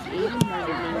think Aiden wanted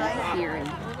to name you Siri.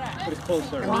 But it's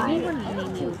closer. Or maybe he wanted to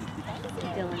name you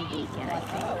Dylan Bacon, I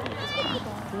think.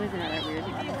 It was another weird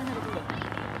one.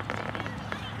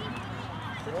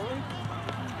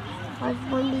 I was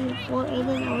wondering before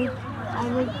Aiden, I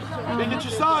would Hey, get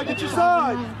your side. Get your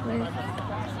side.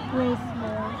 Way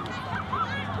small.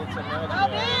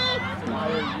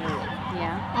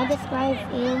 Yeah. I describe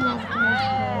Aiden as very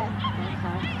small.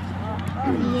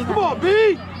 Come on, B.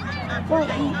 What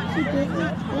he did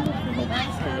was beautiful.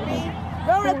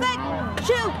 Go, Rithik.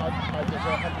 Shoot.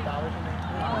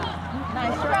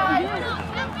 Nice try.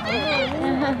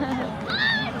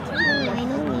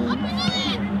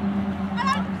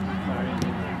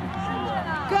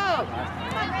 Go!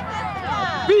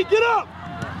 B, get up!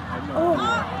 Oh.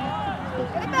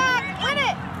 Get it back! Win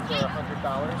it!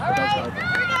 All right, here we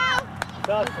go!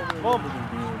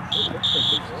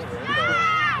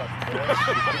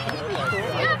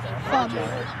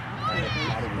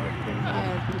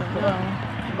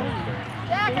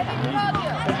 Jack, I think we love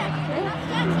you.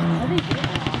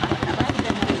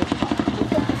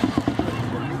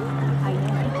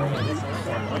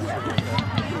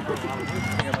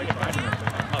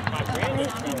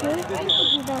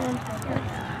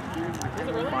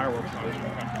 Fireworks.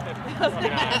 I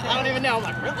don't even know. I'm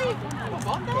like, really?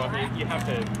 Well, you have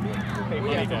to pay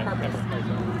money to have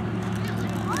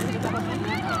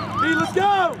B, let's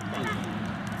go!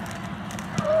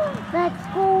 Let's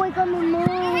go, I got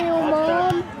memorial,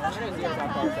 Mom. I'm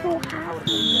so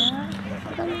happy.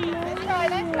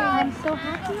 I'm so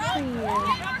happy for you.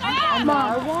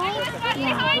 Marwell?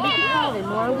 Yeah. What did you call it?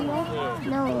 Norway?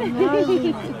 No, Marley.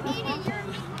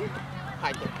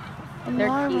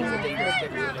 They're cute.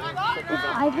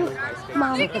 I just,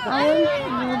 Mom, I'm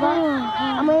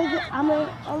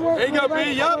gonna There you go, B,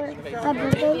 yup. my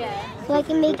birthday, so I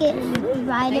can make it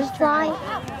ride and fly.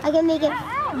 I can make it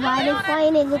ride and fly,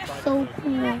 and it looks so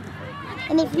cool.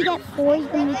 And if you get 4, you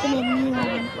can make it a new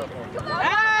one.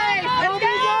 Hey, let's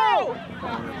go!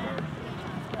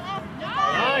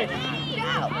 Nice.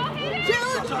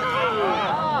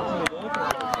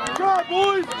 Good job,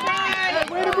 boys!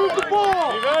 Way to move the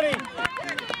ball! You ready?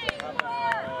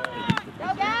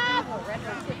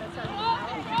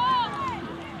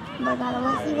 Oh my God, I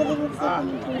want to see what it looks like when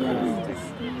you turn it.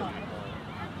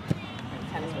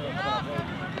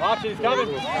 Watch, he's coming.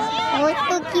 Oh, it's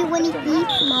so cute when he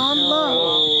beats Mom. Look.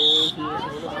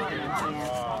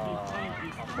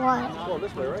 What? Going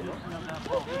this way, right?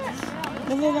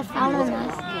 This is a foul on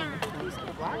us.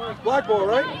 Black ball,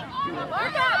 right?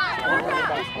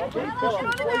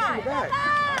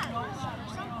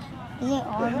 Is it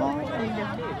our ball? No.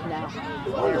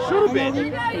 Oh, you should have been. They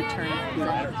turn.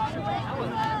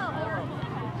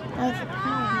 That's a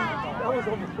power.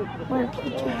 We're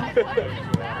teaching.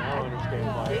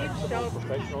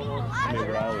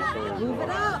 Move it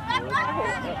up.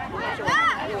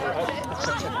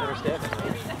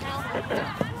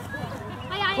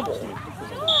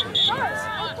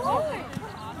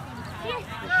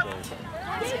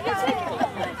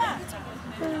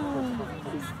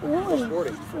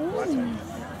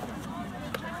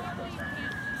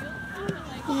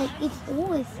 It's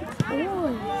always.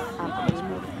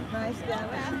 Nice,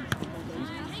 Devin.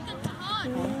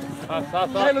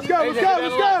 Hey, let's go, let's go,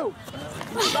 let's go!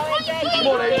 Come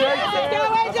on, AJ! Let's go,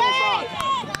 AJ!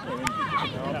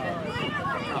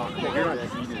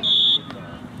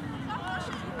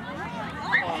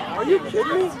 Are you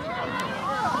kidding me?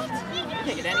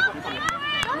 Can't get any coming.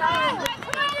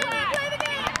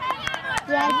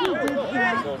 Yeah, he did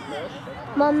that.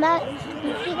 Mom, that,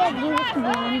 you see that beautiful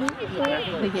blondie?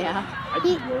 Yeah.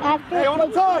 He, after Hey, on the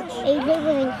touch! AJ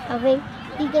wasn't shoving,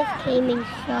 he just came and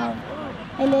shoved.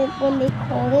 And then when they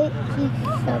called it, he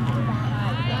shoved back.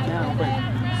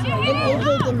 And AJ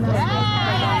did nothing.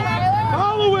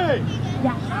 Holloway!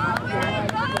 Yeah.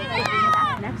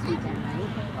 That's next weekend,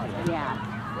 right? Yeah.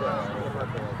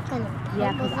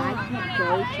 Yeah, because I can't go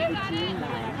to the June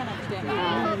one.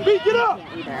 Beat it up!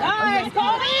 Nice,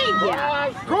 Colby! Yeah.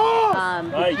 Cross!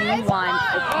 The June one is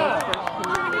his first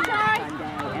community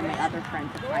Sunday, and my other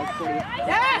friends at 5:40.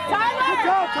 Yes, Tyler! Good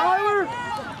job, Tyler!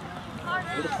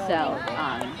 So,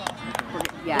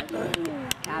 yeah,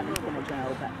 Kevin's gonna go,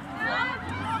 but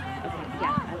okay,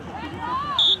 yeah.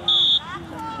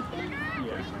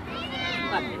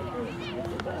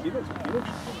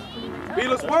 B,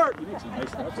 let's work!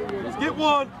 Let's get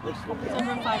one!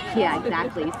 Yeah,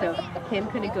 exactly. So Kim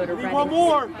couldn't go to Reading. One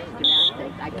more.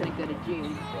 Gymnastics. I couldn't go to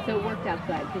June. So it worked out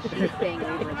good because she's staying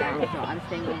over there. So I'm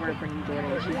staying over bringing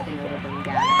Jordan. She's staying over bringing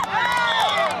Gavin.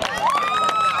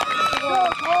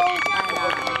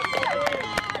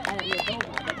 And it was over.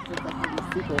 This was like a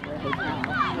super over hotel.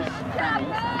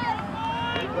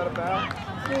 Is that a foul?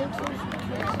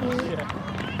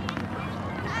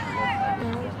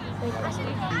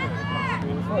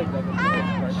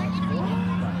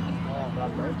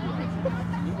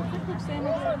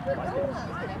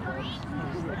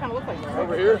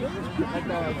 Over here? Yeah.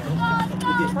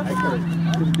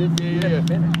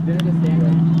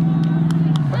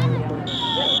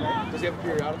 Does he have a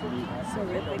periodical?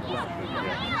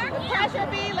 Pressure,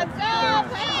 B, let's go!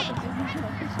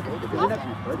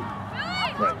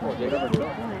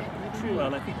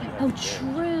 Well, I think you have Oh,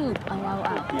 true. Oh.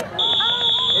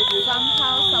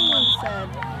 Somehow someone said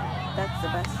that's the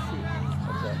best seat.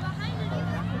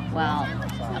 Well,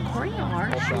 according to our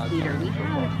troop leader, we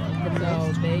have the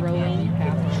most growing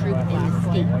troop in the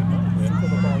state.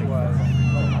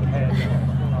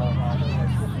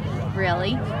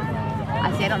 Really? I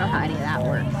see. I don't know how any of that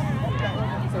works.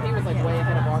 So he was like way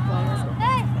ahead of our players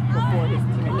before his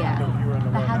team. Yeah.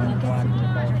 But how do you get to I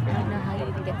don't know how you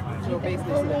even get to So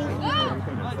basically,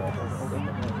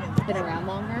 been around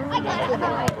longer?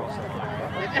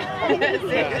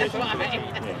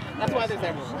 That's why there's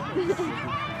everyone.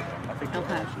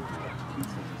 Okay.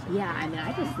 Yeah, I mean,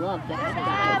 I just love that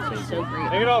guy. It's so great.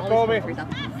 Take it off, Colby.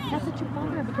 That's such a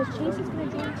bummer because Chase is going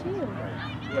to join too.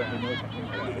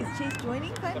 Is Chase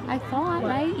joining? I thought,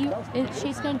 right? Is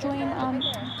Chase going to join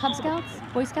Cub Scouts?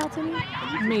 Boy Scouts, I mean?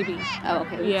 Maybe. Oh,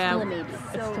 okay. Yeah. Still a maybe. It's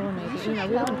still a maybe. You know,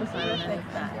 we haven't decided anything.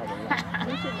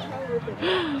 We should know if it's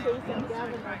Chase and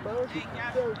Gavin are both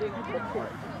still doing the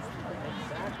court.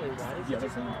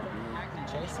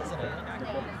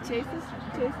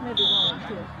 Chase may be wrong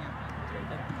too.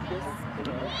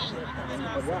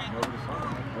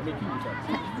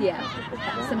 Yeah.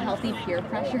 Some healthy peer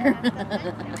pressure.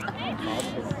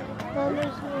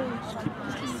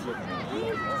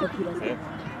 So he doesn't.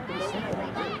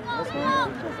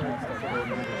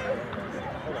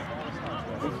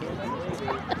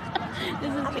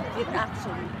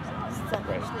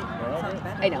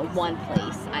 I know, one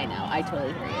place. I know. I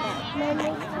totally agree.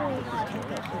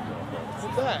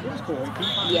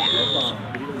 Yeah.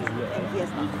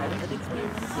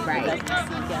 Right.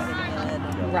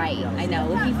 Right. I know. It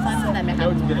would be fun for them to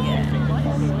have.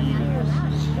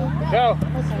 Go.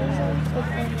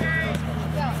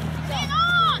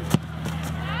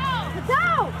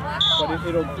 But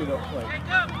it'll like,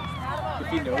 if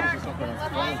he notices something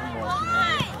else, one of them walks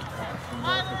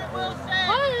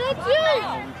That's you!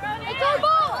 It's our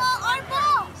ball! Our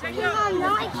ball! Mom, no,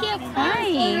 I can't Hi.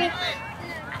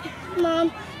 Mom,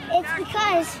 it's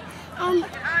because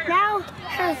now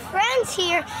her friends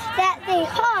here that they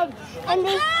hug and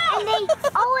they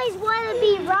always want to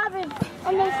be Robin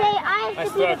and they say I have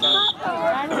to be the pop.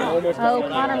 Oh,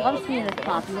 Connor loves being the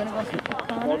pop. You want to go see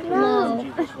Connor? No.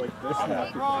 just like this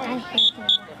happened. I hate it.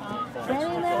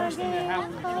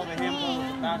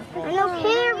 I don't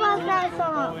care about that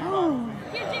song.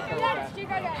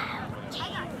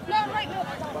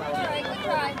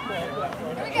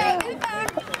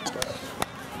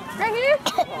 Right here?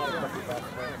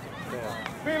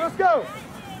 Hey, let's go.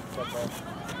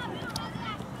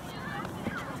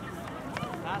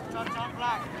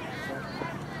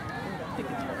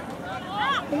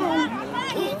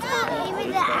 Even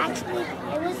that actually,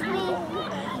 it was me.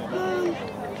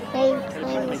 They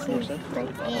played with me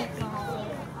like that.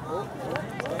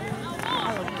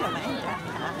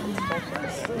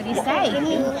 What do you say?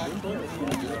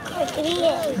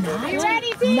 Are you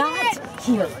ready, Phoenix? Not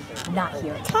here. Not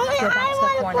here. Tell me Go back I to the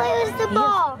want to corner. play with the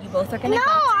ball. You both are going to No,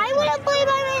 I want to play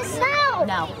by myself.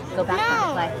 No, go back No.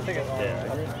 and play.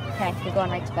 Okay, you're going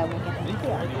right to bed. I want to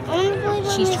play by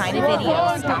She's trying to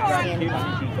video. Stop standing.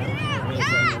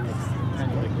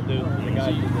 The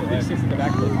guy who sits in the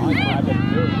back of the line, I bet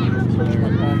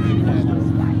he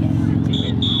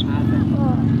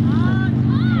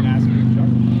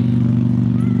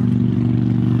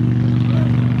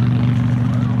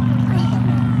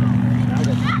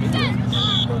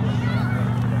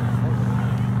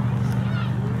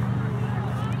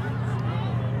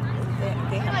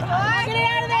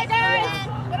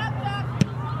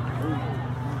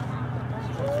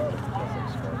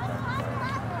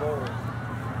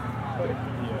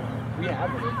we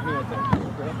have it.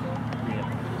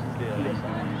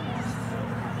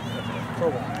 For a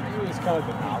while. It was kind of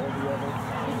the novelty of it.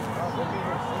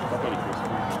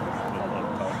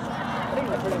 I think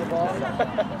that's where the ball.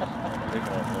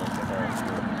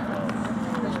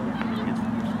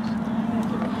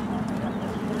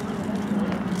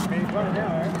 He's running now,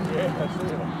 right? Yeah, that's it.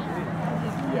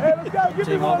 Hey, let's go! Give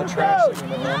me all the trash.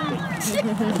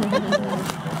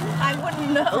 I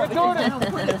wouldn't know. We're Jordan.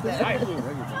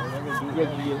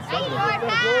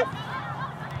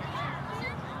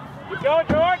 Keep going,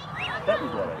 George. That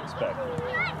was what I expected.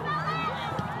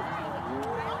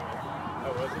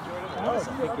 Oh, was it Jordan? I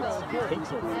think it takes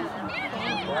a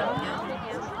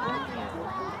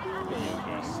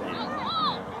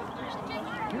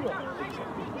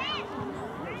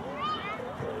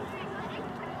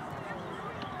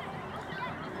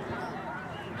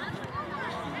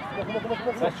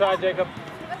Nice try, Jacob.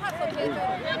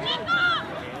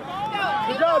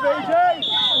 Good job, AJ.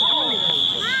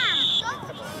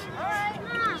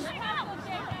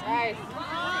 Nice.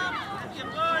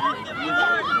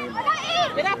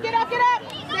 Get up, get up, get up!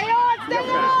 Stay on, stay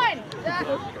on!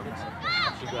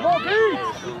 Come on,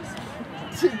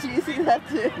 Pete! Do you see that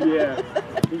too? Yeah,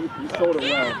 he sold it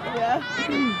well. Yeah.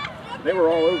 They were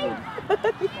all over him.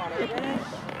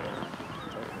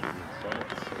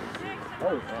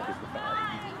 Oh,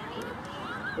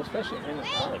 especially in the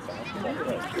foul.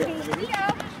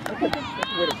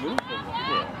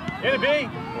 Get it, B!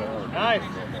 Nice.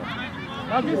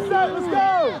 Now get set, let's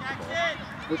go!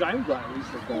 Which I'm glad at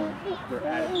least they're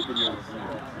adding videos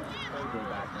and going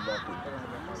back and looking.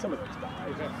 Some of those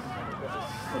guys.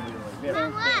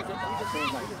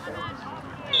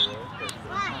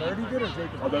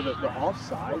 Although the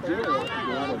offside,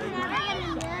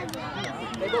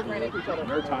 they both ran into each other.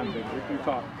 their time, if you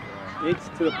talk, it's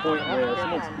to the point where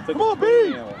someone's it's like Come on, B!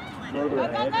 further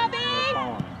ahead.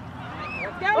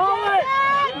 Go,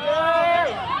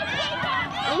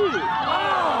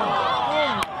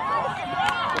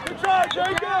 Good try,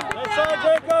 Jacob! Nice try,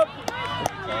 Jacob!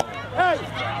 Hey!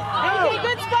 AJ,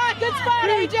 good spot,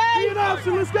 AJ! Be an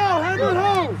option, let's go! Handle it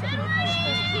home!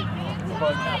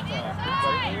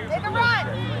 Take a run!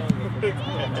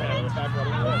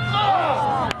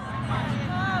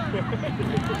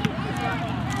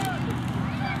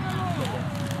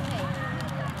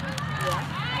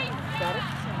 Got it?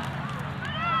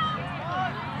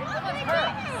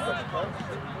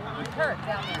 Hurt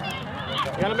down there.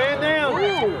 Got a man down! Ooh,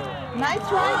 nice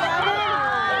try, Gavin.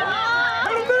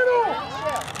 In the middle!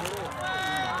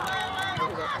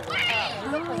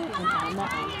 I'm on the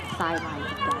sideline of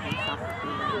Gavin's soccer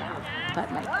team right now, but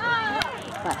I can help.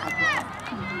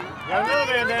 Got another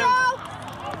man down!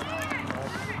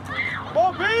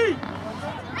 Ball B!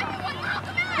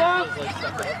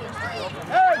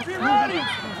 Hey, be ready!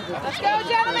 Let's go,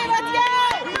 gentlemen, let's go!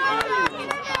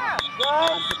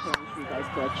 I'm preparing for you guys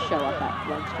to like show up at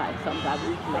lunchtime, so I'm glad we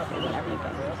can make it whenever you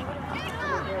guys are.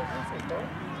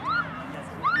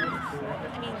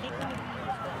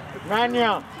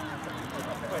 Mania!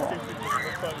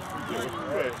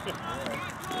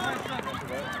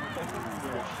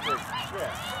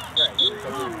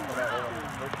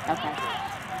 Okay.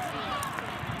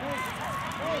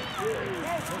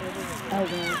 Oh,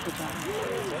 where's the gun?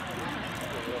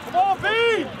 Come on, B!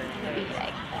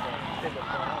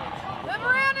 Move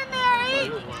around in there, E!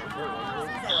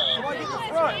 Come on, get the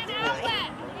front!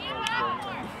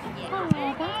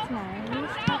 Oh, that's nice.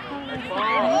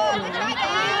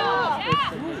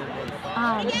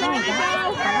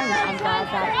 I'm glad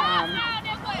that we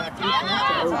connected.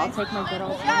 I'll take my good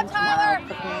old time tomorrow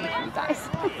preparing for you guys.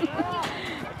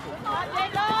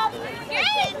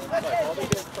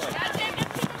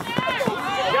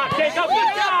 Yeah, take up the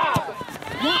job!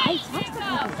 Yeah, I texted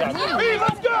Kevin.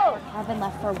 Let's go! Kevin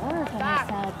left for work and I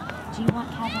said, do you want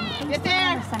Kevin to Get there.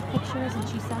 FaceTime or send pictures? And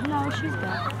she said, no, she's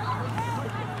good.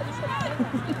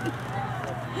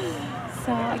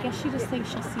 So I guess she just thinks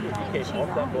she'll see it all when she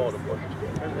arrives.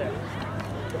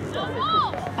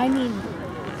 I mean,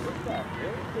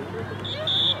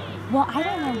 well, I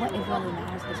don't know what it really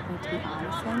matters at this point, to be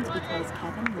honest, Linz, because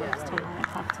Kevin works till 9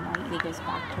 o'clock tonight and he goes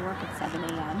back to work at 7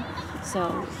 a.m.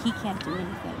 So he can't do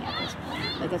anything at this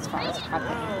point, like as far as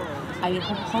prepping. I mean,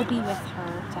 he'll be with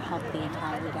her to help the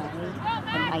entire day.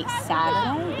 And night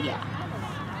Saturday, yeah.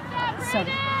 So,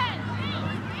 yeah.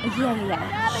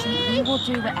 He will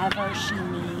do whatever she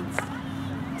needs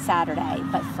Saturday,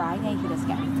 but Friday he doesn't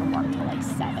get me from work till like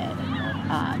 7.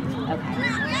 Okay.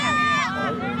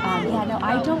 Yeah, no,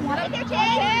 I don't want. Yeah,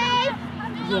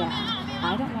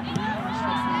 I don't want anyone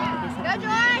stressing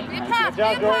out because Good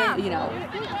job, Jordan. you know,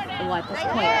 what this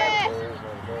point.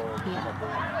 Yeah.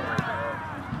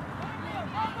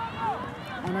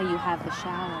 I know you have the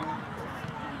shower.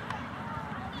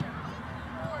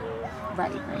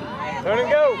 Ready, great. Turn and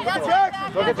go! Look at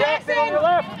Jackson! Look at Jackson on your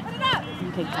left!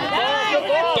 You can cut Good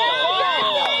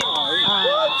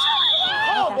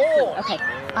Okay.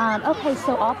 Okay,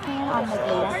 so I'll plan on like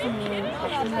late afternoon,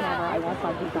 whenever. I won't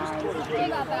bug you guys.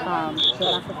 So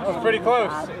that's the plan. pretty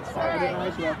close. So I didn't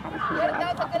realize you guys had a Peter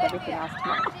on top of everything else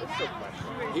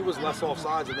tomorrow. He was less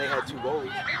offsides and they had 2 goals.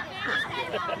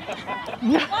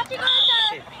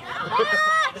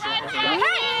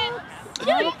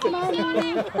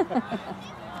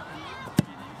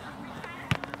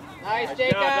 Nice,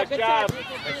 Jacob, good job. touch.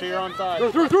 Make sure you're on side.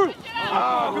 Through!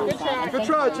 Good try. Good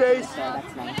try, Chase. So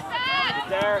that's nice.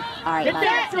 There. All right, Get love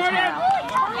that, you. See you tomorrow.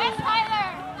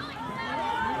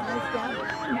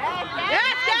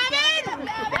 Yes, Gavin!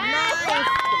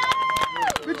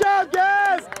 Good job,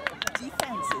 guys!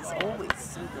 Defense is always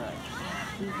so good.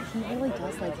 He really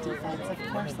does like defense. defense.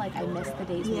 Of course, like, I miss the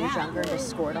days when he was younger and just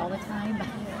scored all the time. But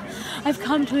I've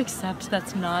come to accept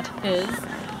that's not his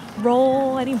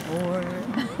role anymore.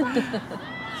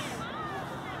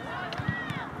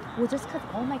 Well, just because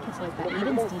all my kids are like that,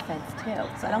 Eden's defense too,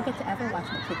 so I don't get to ever watch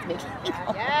my kids make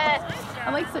goals. Yes.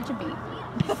 I'm like such a beat.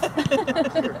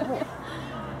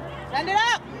 Send it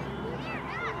up.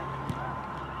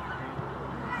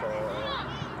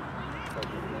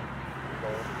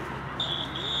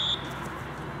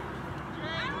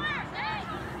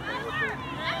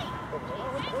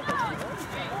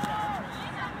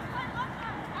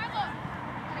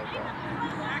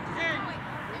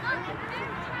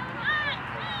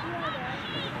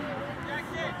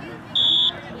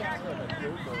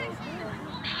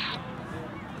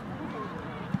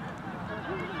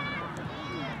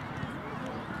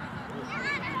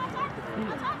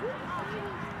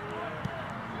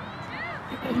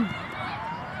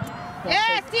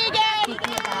 Yes, Tegan!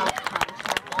 Speaking about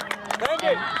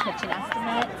contractors and kitchen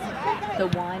estimates, the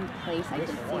one place I did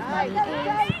save money is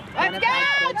Let's go,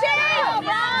 Jill!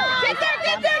 Get there,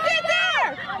 get there, get there!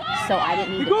 So I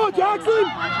didn't need to Go, pay Jackson!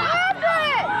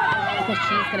 because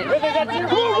she's gonna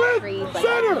Come on, free, like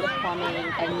center! the plumbing,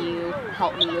 and you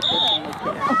help me with this and with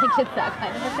dinner. Like it's that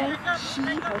kind of a thing. She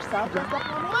herself does the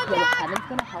plumbing. Yeah, Kevin's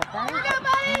gonna help her.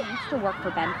 He used to work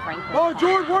for Ben Franklin. Oh,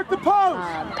 George, work the post!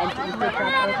 And do a good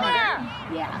job with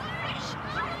her. Yeah.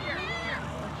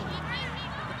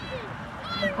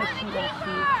 Because she's like,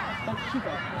 she's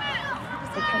like,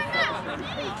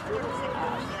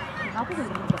 how can we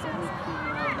get this only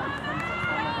female license?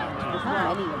 There's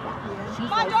not many of them. She's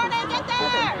Come on, Jordan, get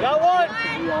there! Got one!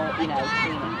 Real,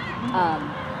 training.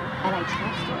 And I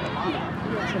trust her,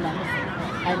 tremendously.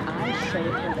 And I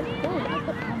showed her the code of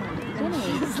the plumber at the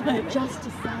beginning, just to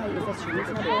say, is this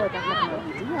reasonable or do I have no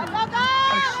idea?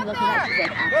 And she looked at it, she's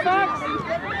like,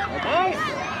 absolutely. Nice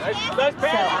So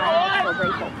I'm so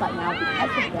grateful. But now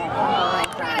because of that, my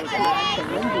friends and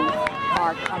Lindy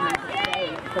are coming to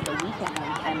stay for the weekend,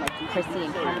 and like Chrissy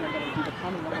and Kevin are going to do the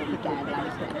plumbing the whole weekend, and I'm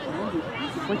just going to Lindy,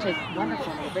 which is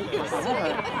wonderful and grateful.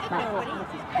 However, my whole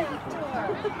house is crazy.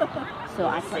 So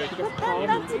I thought she just called me.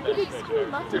 That's a good excuse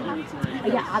not to have to do that.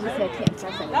 Yeah, obviously I can't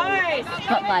stress anything. Nice!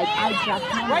 But like, I just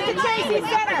Right to Tracy,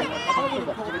 center!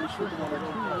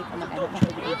 And like, I don't know if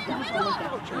the age down. She was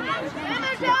back to training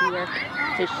everywhere.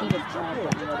 So she was trying to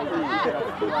let me know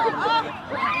they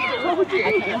were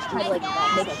I can just try to like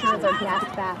make sure their gas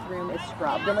bathroom is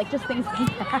scrubbed and like just things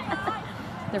like that.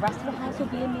 The rest of the house will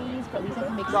be a maze, but at least I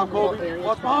can make some little areas.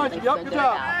 Watch behind you. Yep, good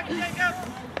job.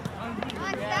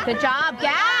 Good job,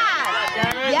 Gaz!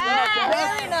 Yes!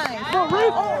 Very nice. Go,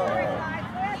 Reese!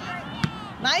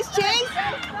 Nice, Chase!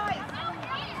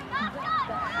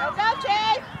 Go,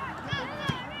 Chase!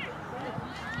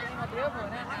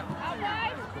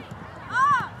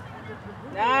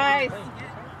 Nice!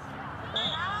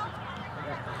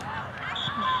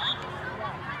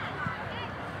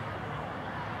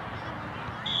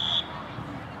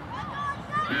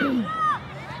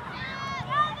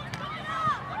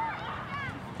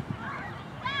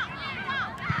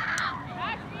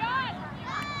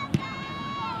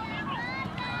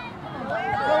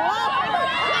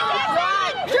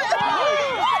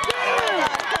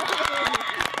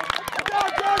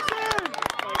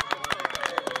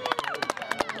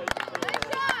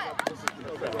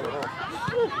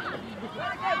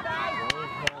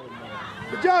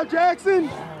 Good job, Jackson!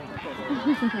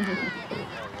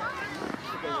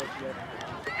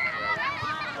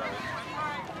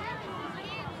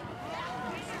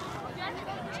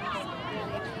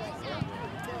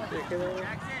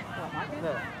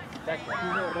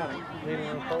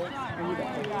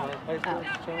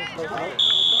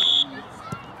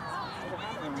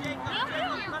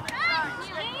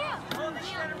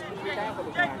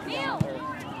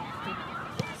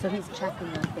 So he's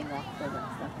checking one thing off the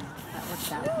list. That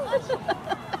works out.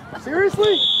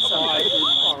 Seriously? Come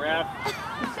on, Raph.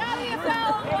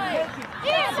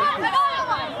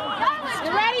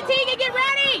 Get ready, Tegan, get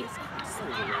ready!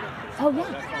 Oh, yeah.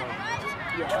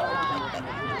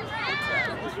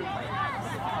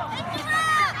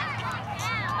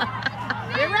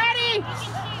 Get ready!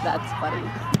 That's funny.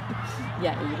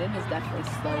 Yeah, Eden is definitely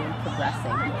slow in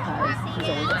progressing because he's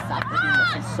always at soccer. He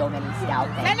misses so many scout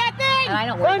things. Send that thing! And I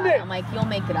don't worry about it. I'm like, you'll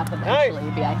make it up eventually.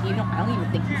 But yeah, I don't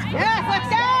even think he's good. Yes, let's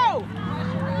go!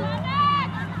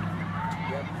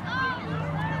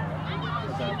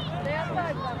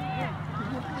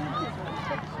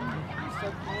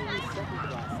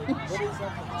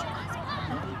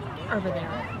 Over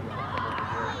there.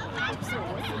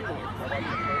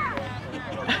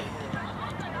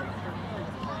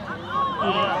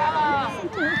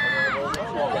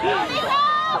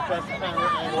 Good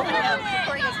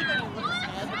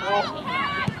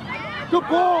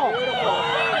ball!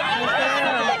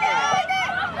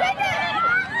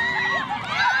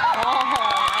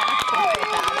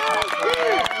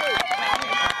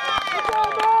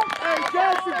 Hey,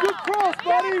 Jackson, good cross,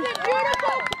 buddy!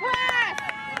 Beautiful pass!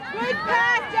 Good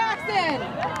pass, Jackson!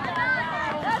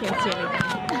 Can't see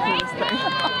anything.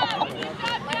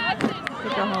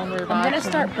 Take a home, I'm gonna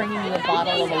start bringing you a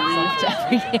bottle of Aleve to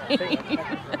every game.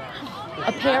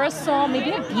 A parasol,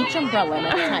 maybe a beach umbrella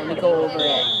next time we go over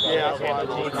it. Yeah, that's why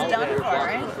It's done for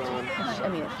it. I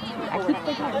mean, I keep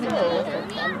thinking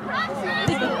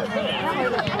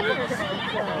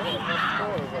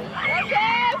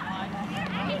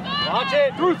Watch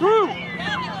it! Through!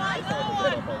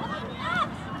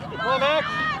 Come on, Max!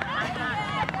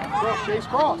 Cross, Chase,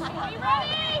 cross!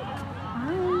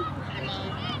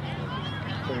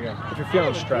 There you go. If you're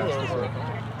feeling stressed, that's it.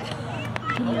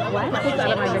 what? Put that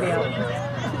in my video.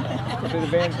 Put the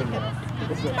Vans video.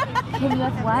 Can you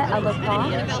have what? A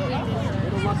lacrosse?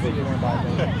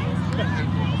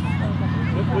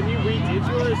 When you redid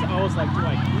yours, I was like, do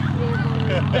I keep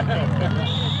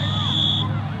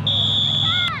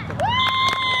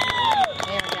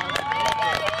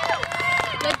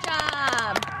Good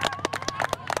job.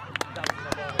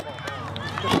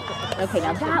 Okay,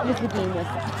 now that was the game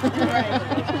whistle.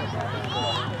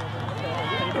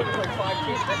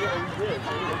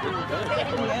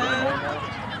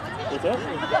 What's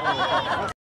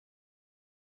that?